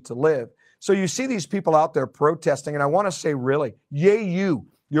opportunity to live. So you see these people out there protesting, and I want to say, really, yay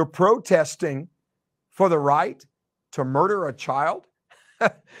you're protesting for the right to murder a child?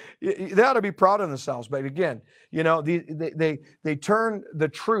 They ought to be proud of themselves. But again, they turn the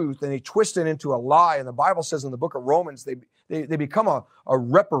truth and they twist it into a lie. And the Bible says in the book of Romans, they become a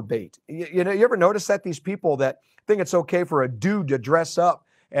reprobate. You ever notice that these people that think it's okay for a dude to dress up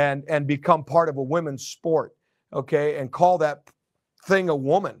and become part of a women's sport, okay, and call that thing a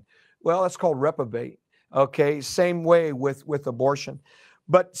woman? Well, that's called reprobate, okay? Same way with abortion.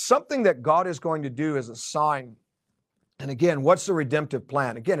 But something that God is going to do as a sign. And again, what's the redemptive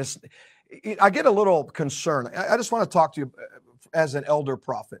plan? Again, I get a little concerned. I just want to talk to you as an elder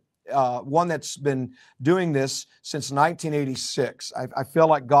prophet, one that's been doing this since 1986. I feel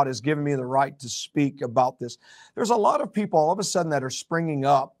like God has given me the right to speak about this. There's a lot of people all of a sudden that are springing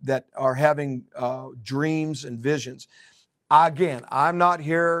up that are having dreams and visions. Again, I'm not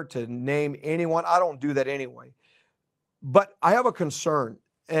here to name anyone. I don't do that anyway. But I have a concern.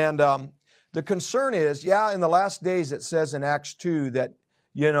 And the concern is, in the last days, it says in Acts 2 that,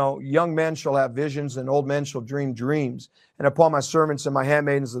 young men shall have visions and old men shall dream dreams. And upon my servants and my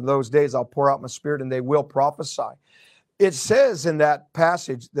handmaidens in those days, I'll pour out my spirit and they will prophesy. It says in that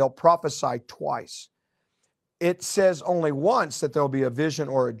passage, they'll prophesy twice. it says only once that there'll be a vision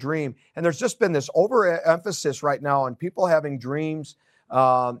or a dream. And there's just been this overemphasis right now on people having dreams,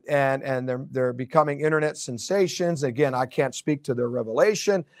 and they're becoming internet sensations. Again, I can't speak to their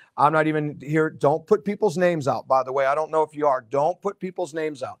revelation. I'm not even here. Don't put people's names out, by the way. I don't know if you are. Don't put people's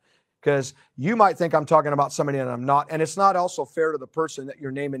names out, because you might think I'm talking about somebody and I'm not. And it's not also fair to the person that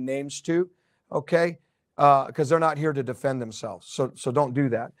you're naming names to, okay? Because they're not here to defend themselves. So don't do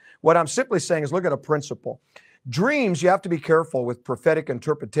that. What I'm simply saying is look at a principle. Dreams, you have to be careful with prophetic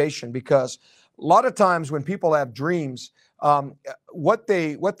interpretation, because a lot of times when people have dreams, what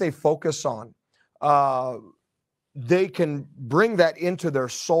they focus on, they can bring that into their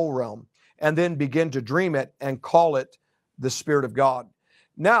soul realm and then begin to dream it and call it the Spirit of God.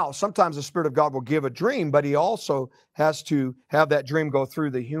 Now, sometimes the Spirit of God will give a dream, but he also has to have that dream go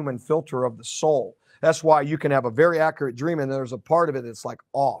through the human filter of the soul. That's why you can have a very accurate dream and there's a part of it that's like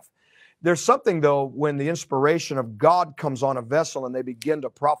off. There's something, though, when the inspiration of God comes on a vessel and they begin to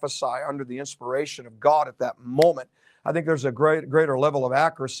prophesy under the inspiration of God at that moment. I think there's a greater level of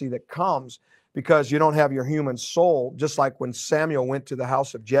accuracy that comes because you don't have your human soul. Just like when Samuel went to the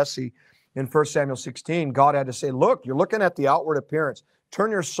house of Jesse in 1 Samuel 16, God had to say, look, you're looking at the outward appearance.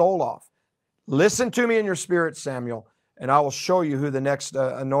 Turn your soul off. Listen to me in your spirit, Samuel, and I will show you who the next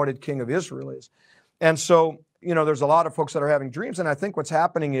anointed king of Israel is. And so, you know, there's a lot of folks that are having dreams, and I think what's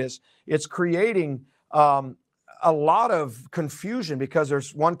happening is it's creating a lot of confusion, because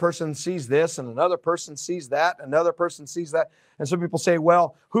there's one person sees this and another person sees that, another person sees that. And some people say,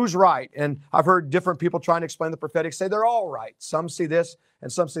 well, who's right? And I've heard different people trying to explain the prophetic say they're all right. Some see this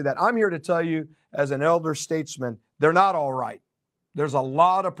and some see that. I'm here to tell you, as an elder statesman, they're not all right. There's a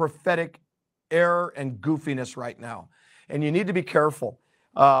lot of prophetic error and goofiness right now, and you need to be careful.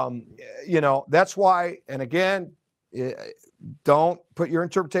 You know, that's why, and again, don't put your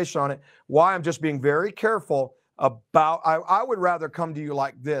interpretation on it. Why I'm just being very careful about, I would rather come to you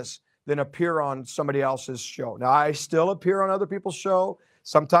like this than appear on somebody else's show. Now, I still appear on other people's show.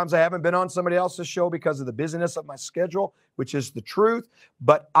 Sometimes I haven't been on somebody else's show because of the busyness of my schedule, which is the truth.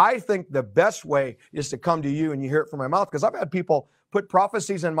 But I think the best way is to come to you and you hear it from my mouth, because I've had people put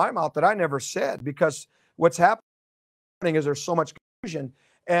prophecies in my mouth that I never said, because what's happening is there's so much confusion.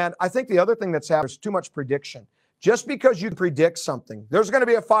 And I think the other thing that's happening is too much prediction. Just because you predict something, there's going to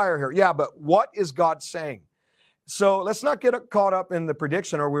be a fire here. Yeah, but what is God saying? So let's not get caught up in the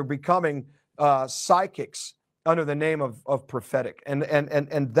prediction, or we're becoming psychics under the name of prophetic. And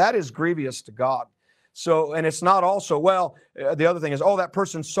that is grievous to God. So, and it's not also, well, the other thing is, oh, that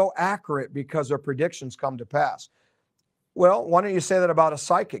person's so accurate because their predictions come to pass. Well, why don't you say that about a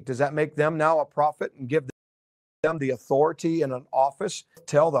psychic? Does that make them now a prophet and give them the authority in an office,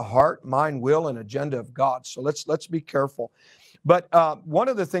 tell the heart, mind, will, and agenda of God? So let's be careful. But one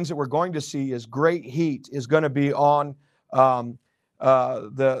of the things that we're going to see is great heat is going to be on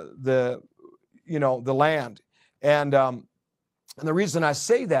the land, and the reason I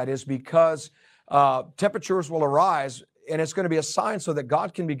say that is because temperatures will arise, and it's going to be a sign so that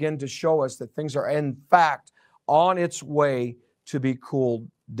God can begin to show us that things are in fact on its way to be cooled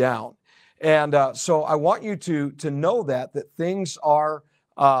down. And so I want you to know that things are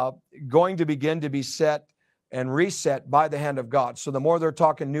going to begin to be set and reset by the hand of God. So the more they're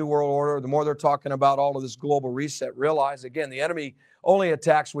talking New World Order, the more they're talking about all of this global reset, realize, again, the enemy only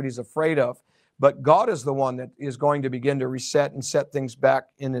attacks what he's afraid of, but God is the one that is going to begin to reset and set things back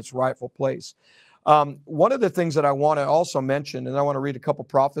in its rightful place. One of the things that I want to also mention, and I want to read a couple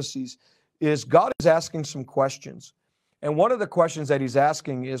prophecies, is God is asking some questions. And one of the questions that he's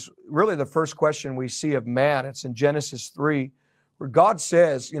asking is really the first question we see of man. It's in Genesis 3, where God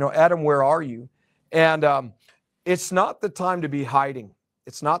says, you know, Adam, where are you? And it's not the time to be hiding.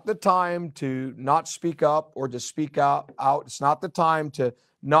 It's not the time to not speak up or to speak out. It's not the time to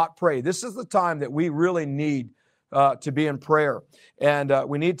not pray. This is the time that we really need to be in prayer. And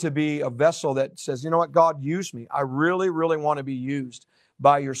we need to be a vessel that says, you know what, God, use me. I really, really want to be used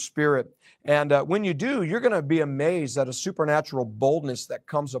by your Spirit. And when you do, you're going to be amazed at a supernatural boldness that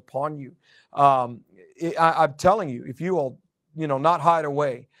comes upon you. I'm telling you, if you will, you know, not hide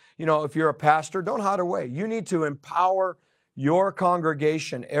away. You know, if you're a pastor, don't hide away. You need to empower your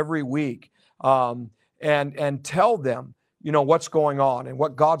congregation every week and tell them, you know, what's going on and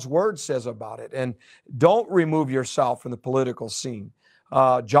what God's word says about it. And don't remove yourself from the political scene.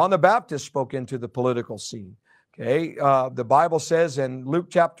 John the Baptist spoke into the political scene. Okay, the Bible says in Luke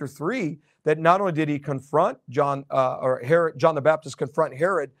chapter 3 that not only did he confront John the Baptist confront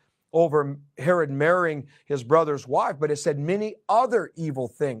Herod over Herod marrying his brother's wife, but it said many other evil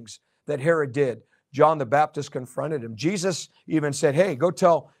things that Herod did. John the Baptist confronted him. Jesus even said, hey, go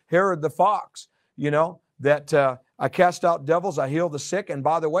tell Herod the fox, you know, that I cast out devils, I heal the sick, and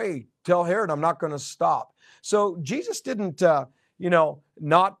by the way, tell Herod I'm not going to stop. So Jesus didn't,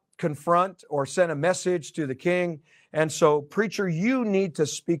 not confront or send a message to the king. And so, preacher, you need to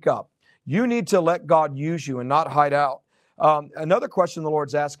speak up. You need to let God use you and not hide out. Another question the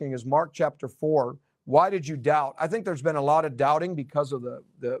Lord's asking is Mark chapter 4. Why did you doubt? I think there's been a lot of doubting because of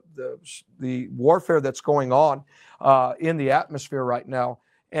the warfare that's going on in the atmosphere right now.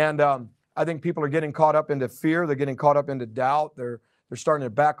 And I think people are getting caught up into fear. They're getting caught up into doubt. They're starting to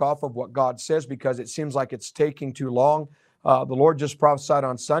back off of what God says because it seems like it's taking too long. The Lord just prophesied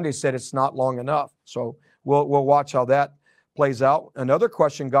on Sunday, said it's not long enough. So we'll watch how that plays out. Another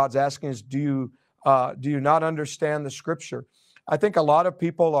question God's asking is, do you not understand the Scripture? I think a lot of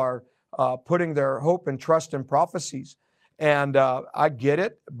people are putting their hope and trust in prophecies. And I get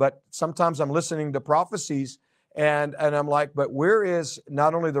it, but sometimes I'm listening to prophecies and I'm like, but where is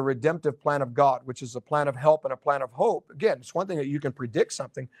not only the redemptive plan of God, which is a plan of help and a plan of hope? Again, it's one thing that you can predict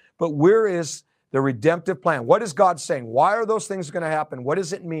something, but where is the redemptive plan? What is God saying? Why are those things going to happen? What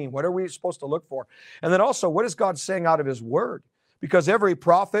does it mean? What are we supposed to look for? And then also, what is God saying out of His Word? Because every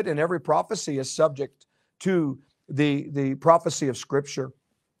prophet and every prophecy is subject to the prophecy of Scripture.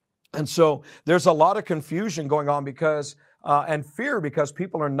 And so there's a lot of confusion going on because and fear because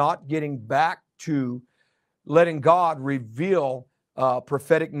people are not getting back to letting God reveal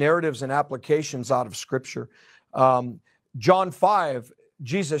prophetic narratives and applications out of Scripture. John 5,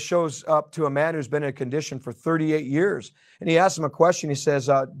 Jesus shows up to a man who's been in a condition for 38 years. And he asks him a question. He says,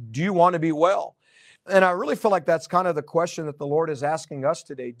 do you want to be well? And I really feel like that's kind of the question that the Lord is asking us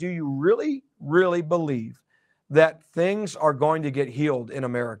today. Do you really, really believe that things are going to get healed in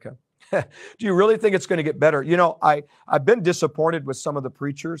America? Do you really think it's going to get better? You know, I've been disappointed with some of the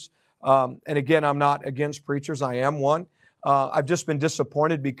preachers. And again, I'm not against preachers. I am one. I've just been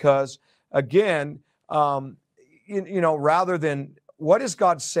disappointed because, again, rather than what is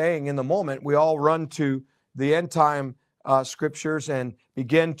God saying in the moment, we all run to the end time scriptures and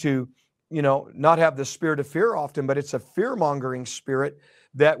begin to, not have the spirit of fear often, but it's a fear-mongering spirit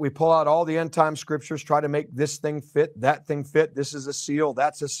that we pull out all the end time scriptures, try to make this thing fit, that thing fit. This is a seal,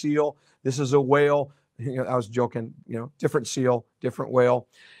 that's a seal, this is a whale. I was joking, different seal, different whale.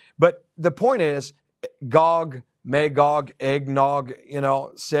 But the point is, Gog, Magog, eggnog,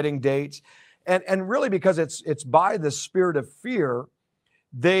 setting dates. And really because it's by the spirit of fear,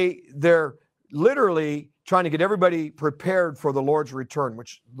 they're literally trying to get everybody prepared for the Lord's return,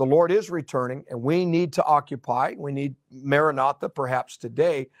 which the Lord is returning, and we need to occupy. We need Maranatha perhaps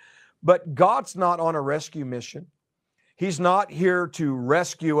today, but God's not on a rescue mission. He's not here to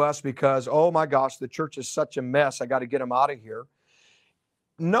rescue us because, oh my gosh, the church is such a mess, I got to get them out of here.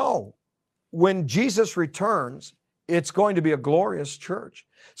 No, when Jesus returns, it's going to be a glorious church.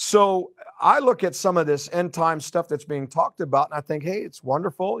 So I look at some of this end time stuff that's being talked about, and I think, hey, it's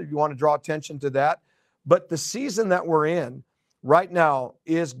wonderful if you want to draw attention to that. But the season that we're in right now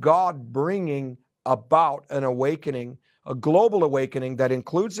is God bringing about an awakening, a global awakening that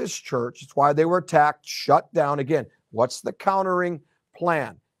includes His church. It's why they were attacked, shut down. Again, what's the countering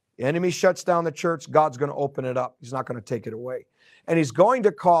plan? The enemy shuts down the church. God's going to open it up. He's not going to take it away. And He's going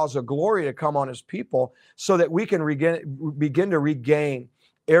to cause a glory to come on His people so that we can begin to regain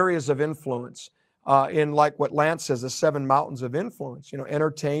areas of influence in, like what Lance says, the 7 mountains of influence,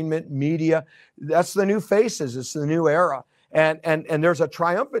 entertainment, media. That's the new faces. It's the new era. And there's a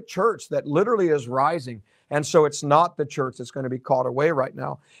triumphant church that literally is rising. And so it's not the church that's going to be caught away right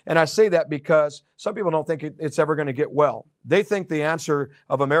now. And I say that because some people don't think it's ever going to get well. They think the answer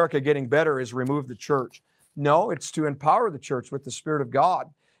of America getting better is remove the church. No, it's to empower the church with the Spirit of God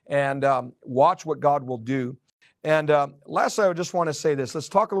and watch what God will do. And lastly, I just want to say this. Let's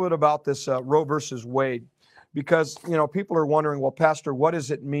talk a little bit about this Roe versus Wade, because, people are wondering, well, Pastor, what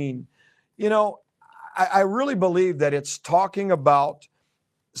does it mean? I really believe that it's talking about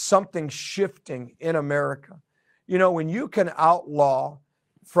something shifting in America. When you can outlaw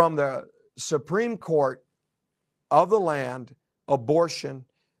from the Supreme Court of the land abortion,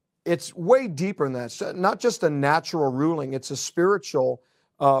 it's way deeper than that. It's not just a natural ruling, it's a spiritual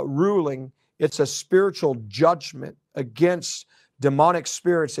ruling. It's a spiritual judgment against demonic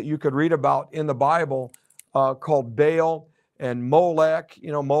spirits that you could read about in the Bible called Baal and Molech.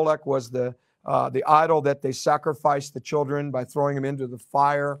 Molech was the idol that they sacrificed the children by throwing them into the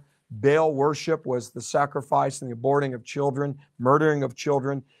fire. Baal worship was the sacrifice and the aborting of children, murdering of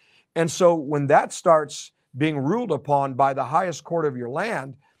children. And so when that starts being ruled upon by the highest court of your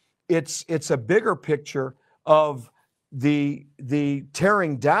land, it's a bigger picture of the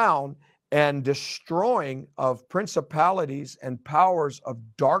tearing down and destroying of principalities and powers of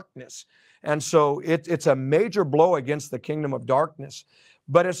darkness. And so it's a major blow against the kingdom of darkness.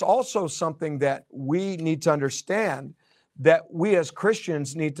 But it's also something that we need to understand, that we as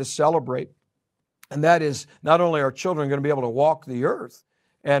Christians need to celebrate. And that is, not only are children going to be able to walk the earth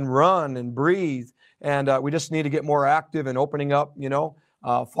and run and breathe, and we just need to get more active in opening up,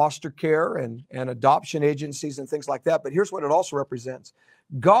 foster care and adoption agencies and things like that. But here's what it also represents.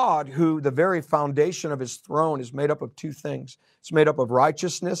 God, who the very foundation of his throne is made up of two things. It's made up of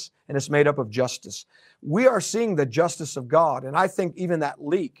righteousness and it's made up of justice. We are seeing the justice of God. And I think even that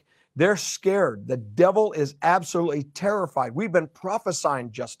leak, they're scared. The devil is absolutely terrified. We've been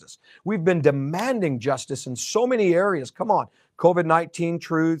prophesying justice. We've been demanding justice in so many areas. Come on. COVID-19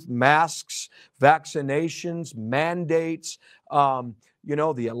 truth, masks, vaccinations, mandates,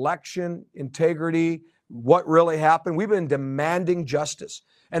 the election, integrity, what really happened. We've been demanding justice.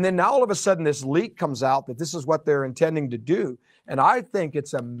 And then now all of a sudden this leak comes out that this is what they're intending to do. And I think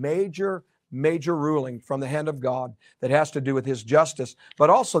it's a major ruling from the hand of God that has to do with his justice. But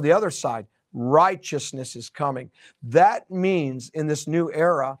also the other side, righteousness is coming. That means in this new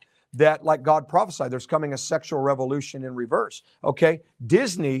era that, like God prophesied, there's coming a sexual revolution in reverse. Okay,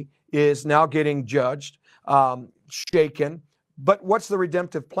 Disney is now getting judged, shaken. But what's the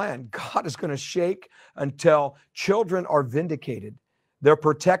redemptive plan? God is going to shake until children are vindicated. They're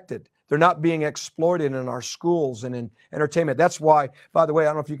protected. They're not being exploited in our schools and in entertainment. That's why, by the way, I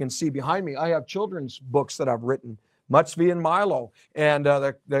don't know if you can see behind me, I have children's books that I've written, Much V and Milo, and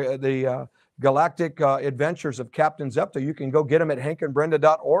the Galactic Adventures of Captain Zepto. You can go get them at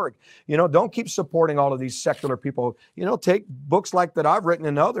hankandbrenda.org. Don't keep supporting all of these secular people. Take books like that I've written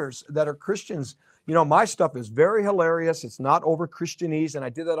and others that are Christians. My stuff is very hilarious. It's not over Christianese, and I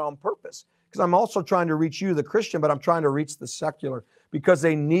did that on purpose because I'm also trying to reach you, the Christian, but I'm trying to reach the secular because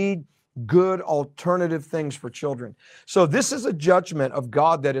they need good alternative things for children. So this is a judgment of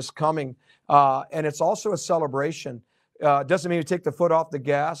God that is coming, and it's also a celebration. Doesn't mean you take the foot off the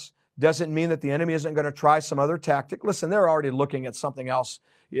gas. Doesn't mean that the enemy isn't going to try some other tactic. Listen, they're already looking at something else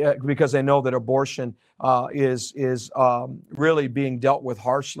because they know that abortion is really being dealt with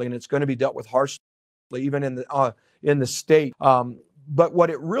harshly, and it's going to be dealt with harshly even in the state. But what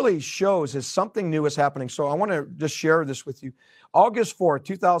it really shows is something new is happening. So I want to just share this with you. August 4th,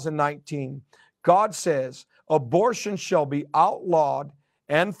 2019, God says abortion shall be outlawed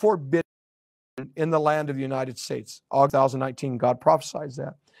and forbidden in the land of the United States. August 2019, God prophesies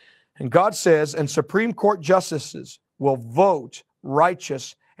that. And God says, and Supreme Court justices will vote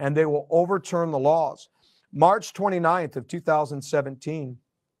righteous and they will overturn the laws. March 29th of 2017,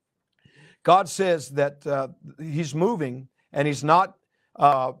 God says that he's moving and he's not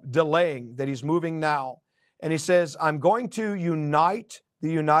delaying, that he's moving now. And he says, I'm going to unite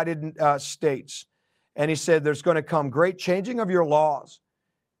the United States. And he said, there's going to come great changing of your laws.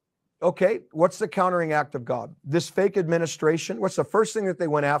 Okay, what's the countering act of God? This fake administration, what's the first thing that they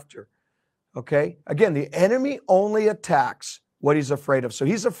went after? Okay, again, the enemy only attacks what he's afraid of. So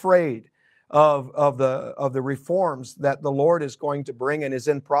he's afraid of the reforms that the Lord is going to bring and is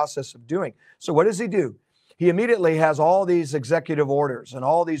in process of doing. So what does he do? He immediately has all these executive orders and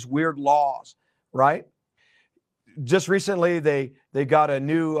all these weird laws, right? Just recently, they got a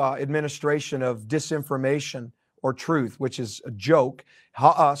new administration of disinformation or truth, which is a joke.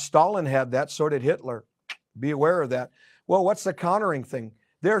 Stalin had that, so did Hitler. Be aware of that. Well, what's the countering thing?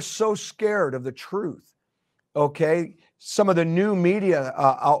 They're so scared of the truth, okay? Some of the new media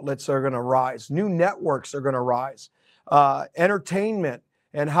outlets are going to rise. New networks are going to rise. Entertainment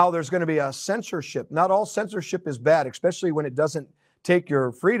and how there's going to be a censorship. Not all censorship is bad, especially when it doesn't take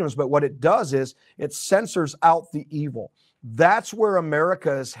your freedoms, but what it does is it censors out the evil. That's where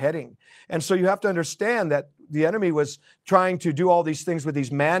America is heading. And so you have to understand that the enemy was trying to do all these things with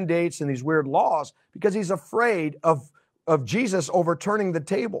these mandates and these weird laws because he's afraid of Jesus overturning the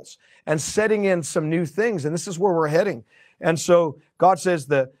tables and setting in some new things. And this is where we're heading. And so God says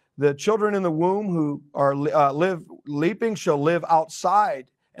the children in the womb who are leaping shall live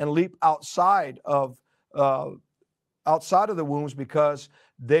outside and leap outside of the wombs because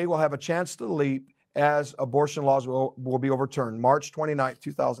they will have a chance to leap as abortion laws will be overturned. March 29th,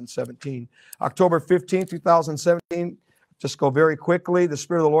 2017. October 15th, 2017, just go very quickly. The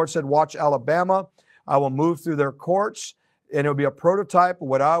Spirit of the Lord said, watch Alabama. I will move through their courts, and it will be a prototype of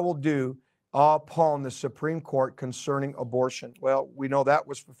what I will do upon the Supreme Court concerning abortion. Well, we know that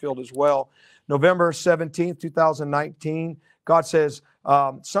was fulfilled as well. November 17th, 2019, God says,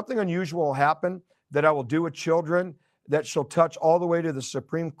 something unusual will happen that I will do with children that shall touch all the way to the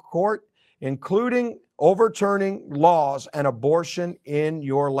Supreme Court, including overturning laws and abortion in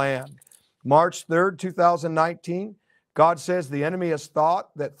your land. March 3rd, 2019, God says the enemy has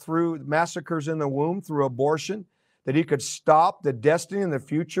thought that through massacres in the womb, through abortion, that he could stop the destiny and the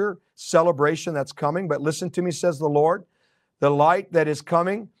future celebration that's coming. But listen to me, says the Lord, the light that is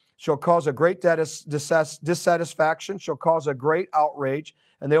coming shall cause a great dissatisfaction, shall cause a great outrage,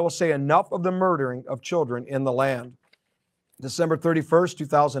 and they will say enough of the murdering of children in the land. December 31st,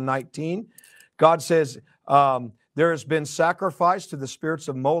 2019, God says there has been sacrifice to the spirits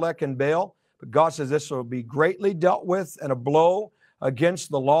of Molech and Baal, but God says this will be greatly dealt with and a blow against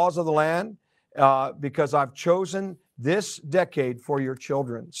the laws of the land because I've chosen this decade for your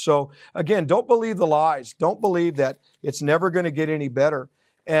children. So again, don't believe the lies. Don't believe that it's never going to get any better.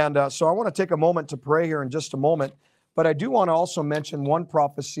 And so I want to take a moment to pray here in just a moment. But I do want to also mention one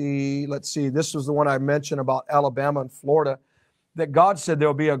prophecy. Let's see, this was the one I mentioned about Alabama and Florida, that God said there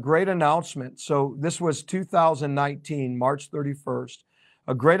will be a great announcement. So this was 2019, March 31st.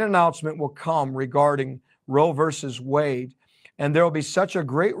 A great announcement will come regarding Roe versus Wade. And there will be such a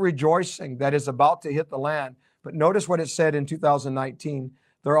great rejoicing that is about to hit the land. But notice what it said in 2019.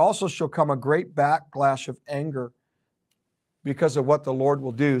 There also shall come a great backlash of anger because of what the Lord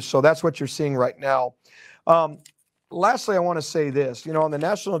will do. So that's what you're seeing right now. Lastly, I want to say this. You know, on the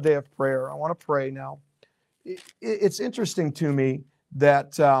National Day of Prayer, I want to pray now. It's interesting to me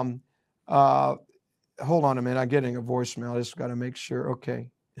that, hold on a minute, I'm getting a voicemail. I just got to make sure. Okay.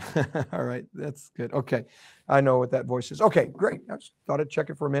 All right, that's good. Okay, I know what that voice is. Okay, great. I just thought I'd check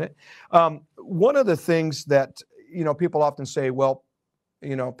it for a minute. One of the things that, you know, people often say, well,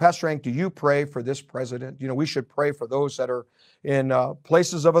 you know, Pastor Hank, do you pray for this president? You know, we should pray for those that are in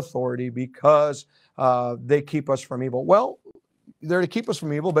places of authority because they keep us from evil. Well, they're to keep us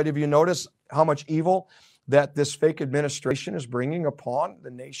from evil, but if you notice how much evil that this fake administration is bringing upon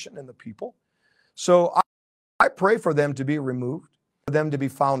the nation and the people. So I pray for them to be removed, for them to be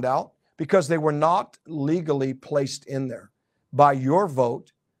found out, because they were not legally placed in there by your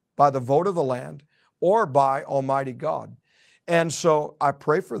vote, by the vote of the land, or by Almighty God. And so I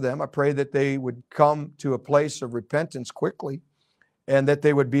pray for them. I pray that they would come to a place of repentance quickly and that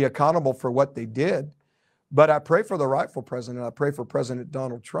they would be accountable for what they did. But I pray for the rightful president. I pray for President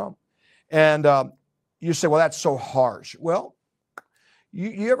Donald Trump. And you say, well, that's so harsh. Well,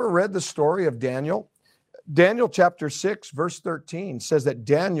 you ever read the story of Daniel? Daniel chapter 6, verse 13 says that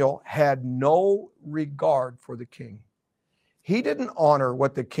Daniel had no regard for the king. He didn't honor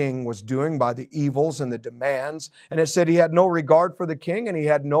what the king was doing by the evils and the demands. And it said he had no regard for the king and he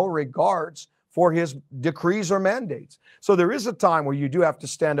had no regards for his decrees or mandates. So there is a time where you do have to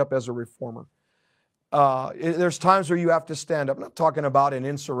stand up as a reformer. There's times where you have to stand up. I'm not talking about an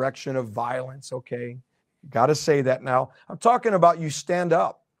insurrection of violence, okay? Got to say that now. I'm talking about you stand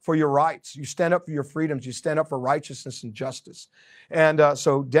up for your rights. You stand up for your freedoms. You stand up for righteousness and justice. And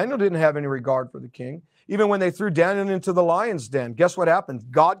so Daniel didn't have any regard for the king. Even when they threw Daniel into the lion's den, guess what happened?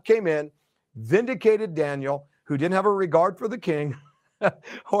 God came in, vindicated Daniel, who didn't have a regard for the king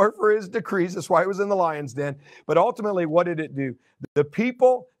or for his decrees. That's why he was in the lion's den. But ultimately, what did it do? The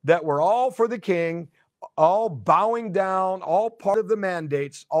people that were all for the king, all bowing down, all part of the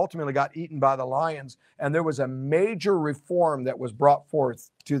mandates, ultimately got eaten by the lions. And there was a major reform that was brought forth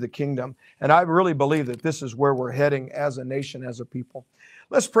to the kingdom. And I really believe that this is where we're heading as a nation, as a people.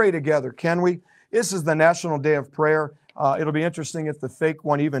 Let's pray together, can we? This is the National Day of Prayer. It'll be interesting if the fake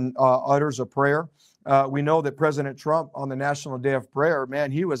one even utters a prayer. We know that President Trump on the National Day of Prayer,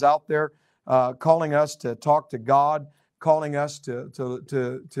 man, he was out there calling us to talk to God, calling us to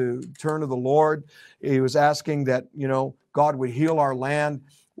turn to the Lord. He was asking that, you know, God would heal our land.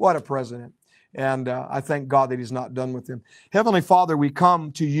 What a president. And I thank God that he's not done with him. Heavenly Father, we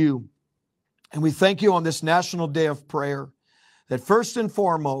come to you and we thank you on this National Day of Prayer that first and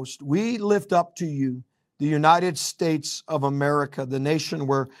foremost, we lift up to you the United States of America, the nation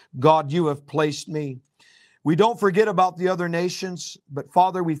where, God, you have placed me. We don't forget about the other nations, but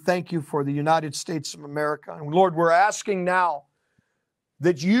Father, we thank you for the United States of America. And Lord, we're asking now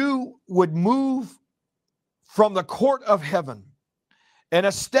that you would move from the court of heaven and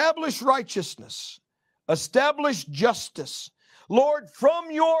establish righteousness, establish justice. Lord, from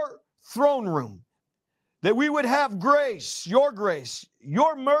your throne room, that we would have grace, your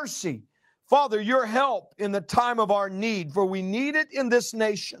mercy, Father, your help in the time of our need, for we need it in this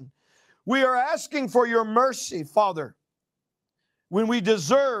nation. We are asking for your mercy, Father, when we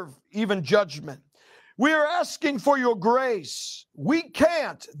deserve even judgment. We are asking for your grace. We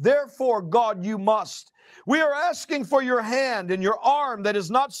can't, therefore, God, you must. We are asking for your hand and your arm that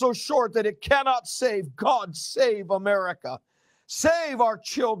is not so short that it cannot save. God, save America. Save our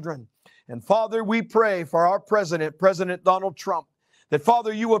children. And Father, we pray for our president, President Donald Trump, that,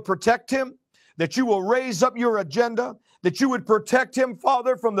 Father, you will protect him, that you will raise up your agenda, that you would protect him,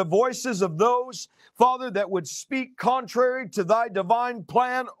 Father, from the voices of those, Father, that would speak contrary to thy divine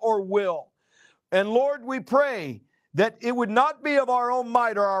plan or will. And Lord, we pray that it would not be of our own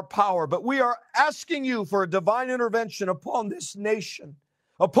might or our power, but we are asking you for a divine intervention upon this nation,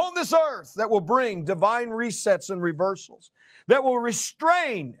 upon this earth, that will bring divine resets and reversals, that will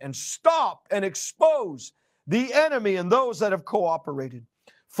restrain and stop and expose the enemy and those that have cooperated.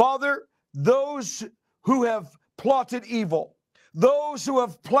 Father, those who have plotted evil, those who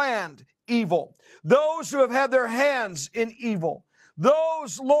have planned evil, those who have had their hands in evil,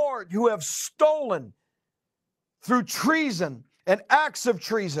 those, Lord, who have stolen through treason and acts of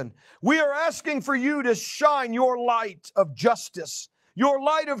treason, we are asking for you to shine your light of justice, your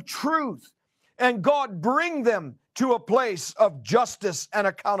light of truth, and God, bring them to a place of justice and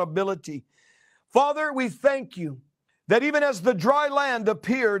accountability. Father, we thank you that even as the dry land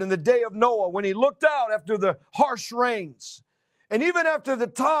appeared in the day of Noah, when he looked out after the harsh rains, and even after the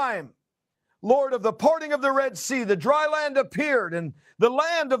time, Lord, of the parting of the Red Sea, the dry land appeared and the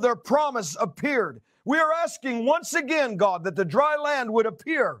land of their promise appeared. We are asking once again, God, that the dry land would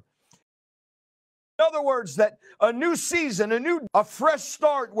appear. In other words, that a new season, a fresh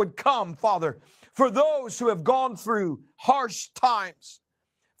start would come, Father, for those who have gone through harsh times.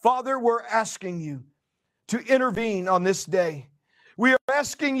 Father, we're asking you to intervene on this day. We are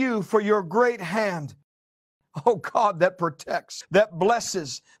asking you for your great hand, oh God, that protects, that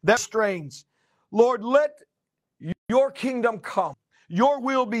blesses, that strains. Lord, let your kingdom come, your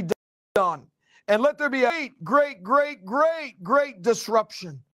will be done, and let there be a great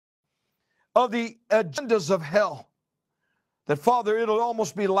disruption of the agendas of hell. That, Father, it'll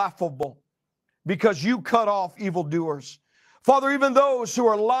almost be laughable because you cut off evildoers. Father, even those who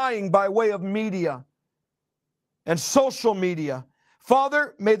are lying by way of media and social media,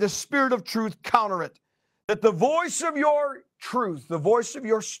 Father, may the Spirit of truth counter it. That the voice of your truth, the voice of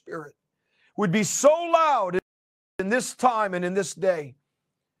your Spirit, would be so loud in this time and in this day,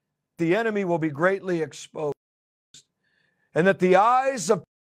 the enemy will be greatly exposed. And that the eyes of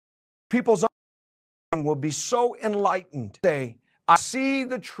people's eyes will be so enlightened. Say, I see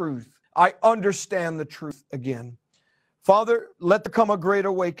the truth. I understand the truth again. Father, let there come a great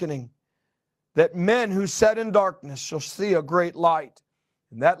awakening, that men who sat in darkness shall see a great light.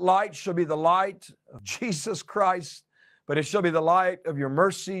 And that light shall be the light of Jesus Christ, but it shall be the light of your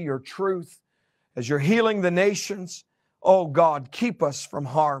mercy, your truth, as you're healing the nations. Oh God, keep us from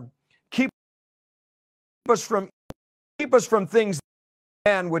harm. Keep us from things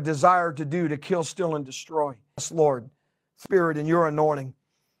man would desire to do to kill, steal, and destroy. Yes, Lord, Spirit, in your anointing,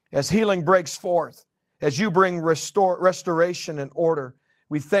 as healing breaks forth, as you bring restoration and order,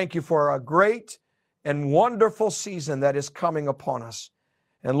 we thank you for a great and wonderful season that is coming upon us.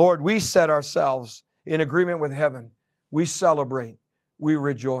 And Lord, we set ourselves in agreement with heaven. We celebrate, we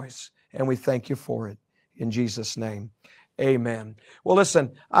rejoice, and we thank you for it. In Jesus' name, amen. Well,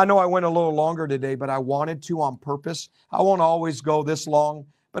 listen, I know I went a little longer today, but I wanted to on purpose. I won't always go this long,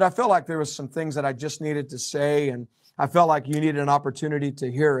 but I felt like there was some things that I just needed to say, and I felt like you needed an opportunity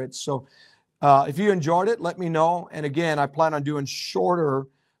to hear it. So if you enjoyed it, let me know. And again, I plan on doing shorter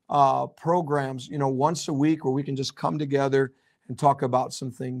programs, once a week, where we can just come together and talk about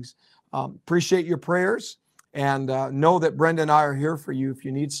some things. Appreciate your prayers, and know that Brenda and I are here for you if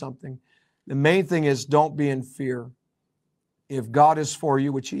you need something. The main thing is, don't be in fear. If God is for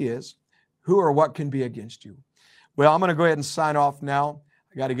you, which He is, who or what can be against you? Well, I'm going to go ahead and sign off now.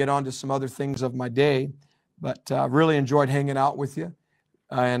 I got to get on to some other things of my day, but I really enjoyed hanging out with you.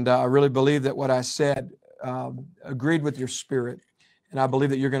 And I really believe that what I said agreed with your spirit. And I believe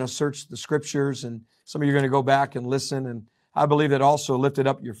that you're going to search the scriptures, and some of you are going to go back and listen. And I believe that also lifted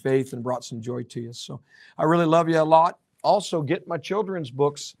up your faith and brought some joy to you. So I really love you a lot. Also, get my children's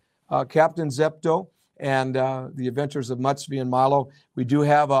books, Captain Zepto and The Adventures of Mutsby and Milo. We do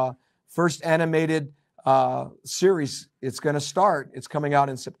have a first animated series. It's going to start. It's coming out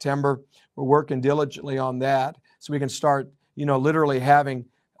in September. We're working diligently on that so we can start, literally having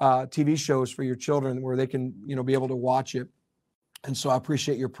TV shows for your children where they can, be able to watch it. And so I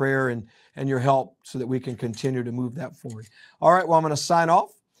appreciate your prayer and your help so that we can continue to move that forward. All right, well, I'm going to sign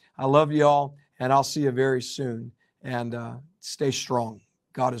off. I love you all, and I'll see you very soon. And stay strong.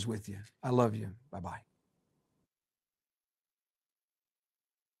 God is with you. I love you. Bye-bye.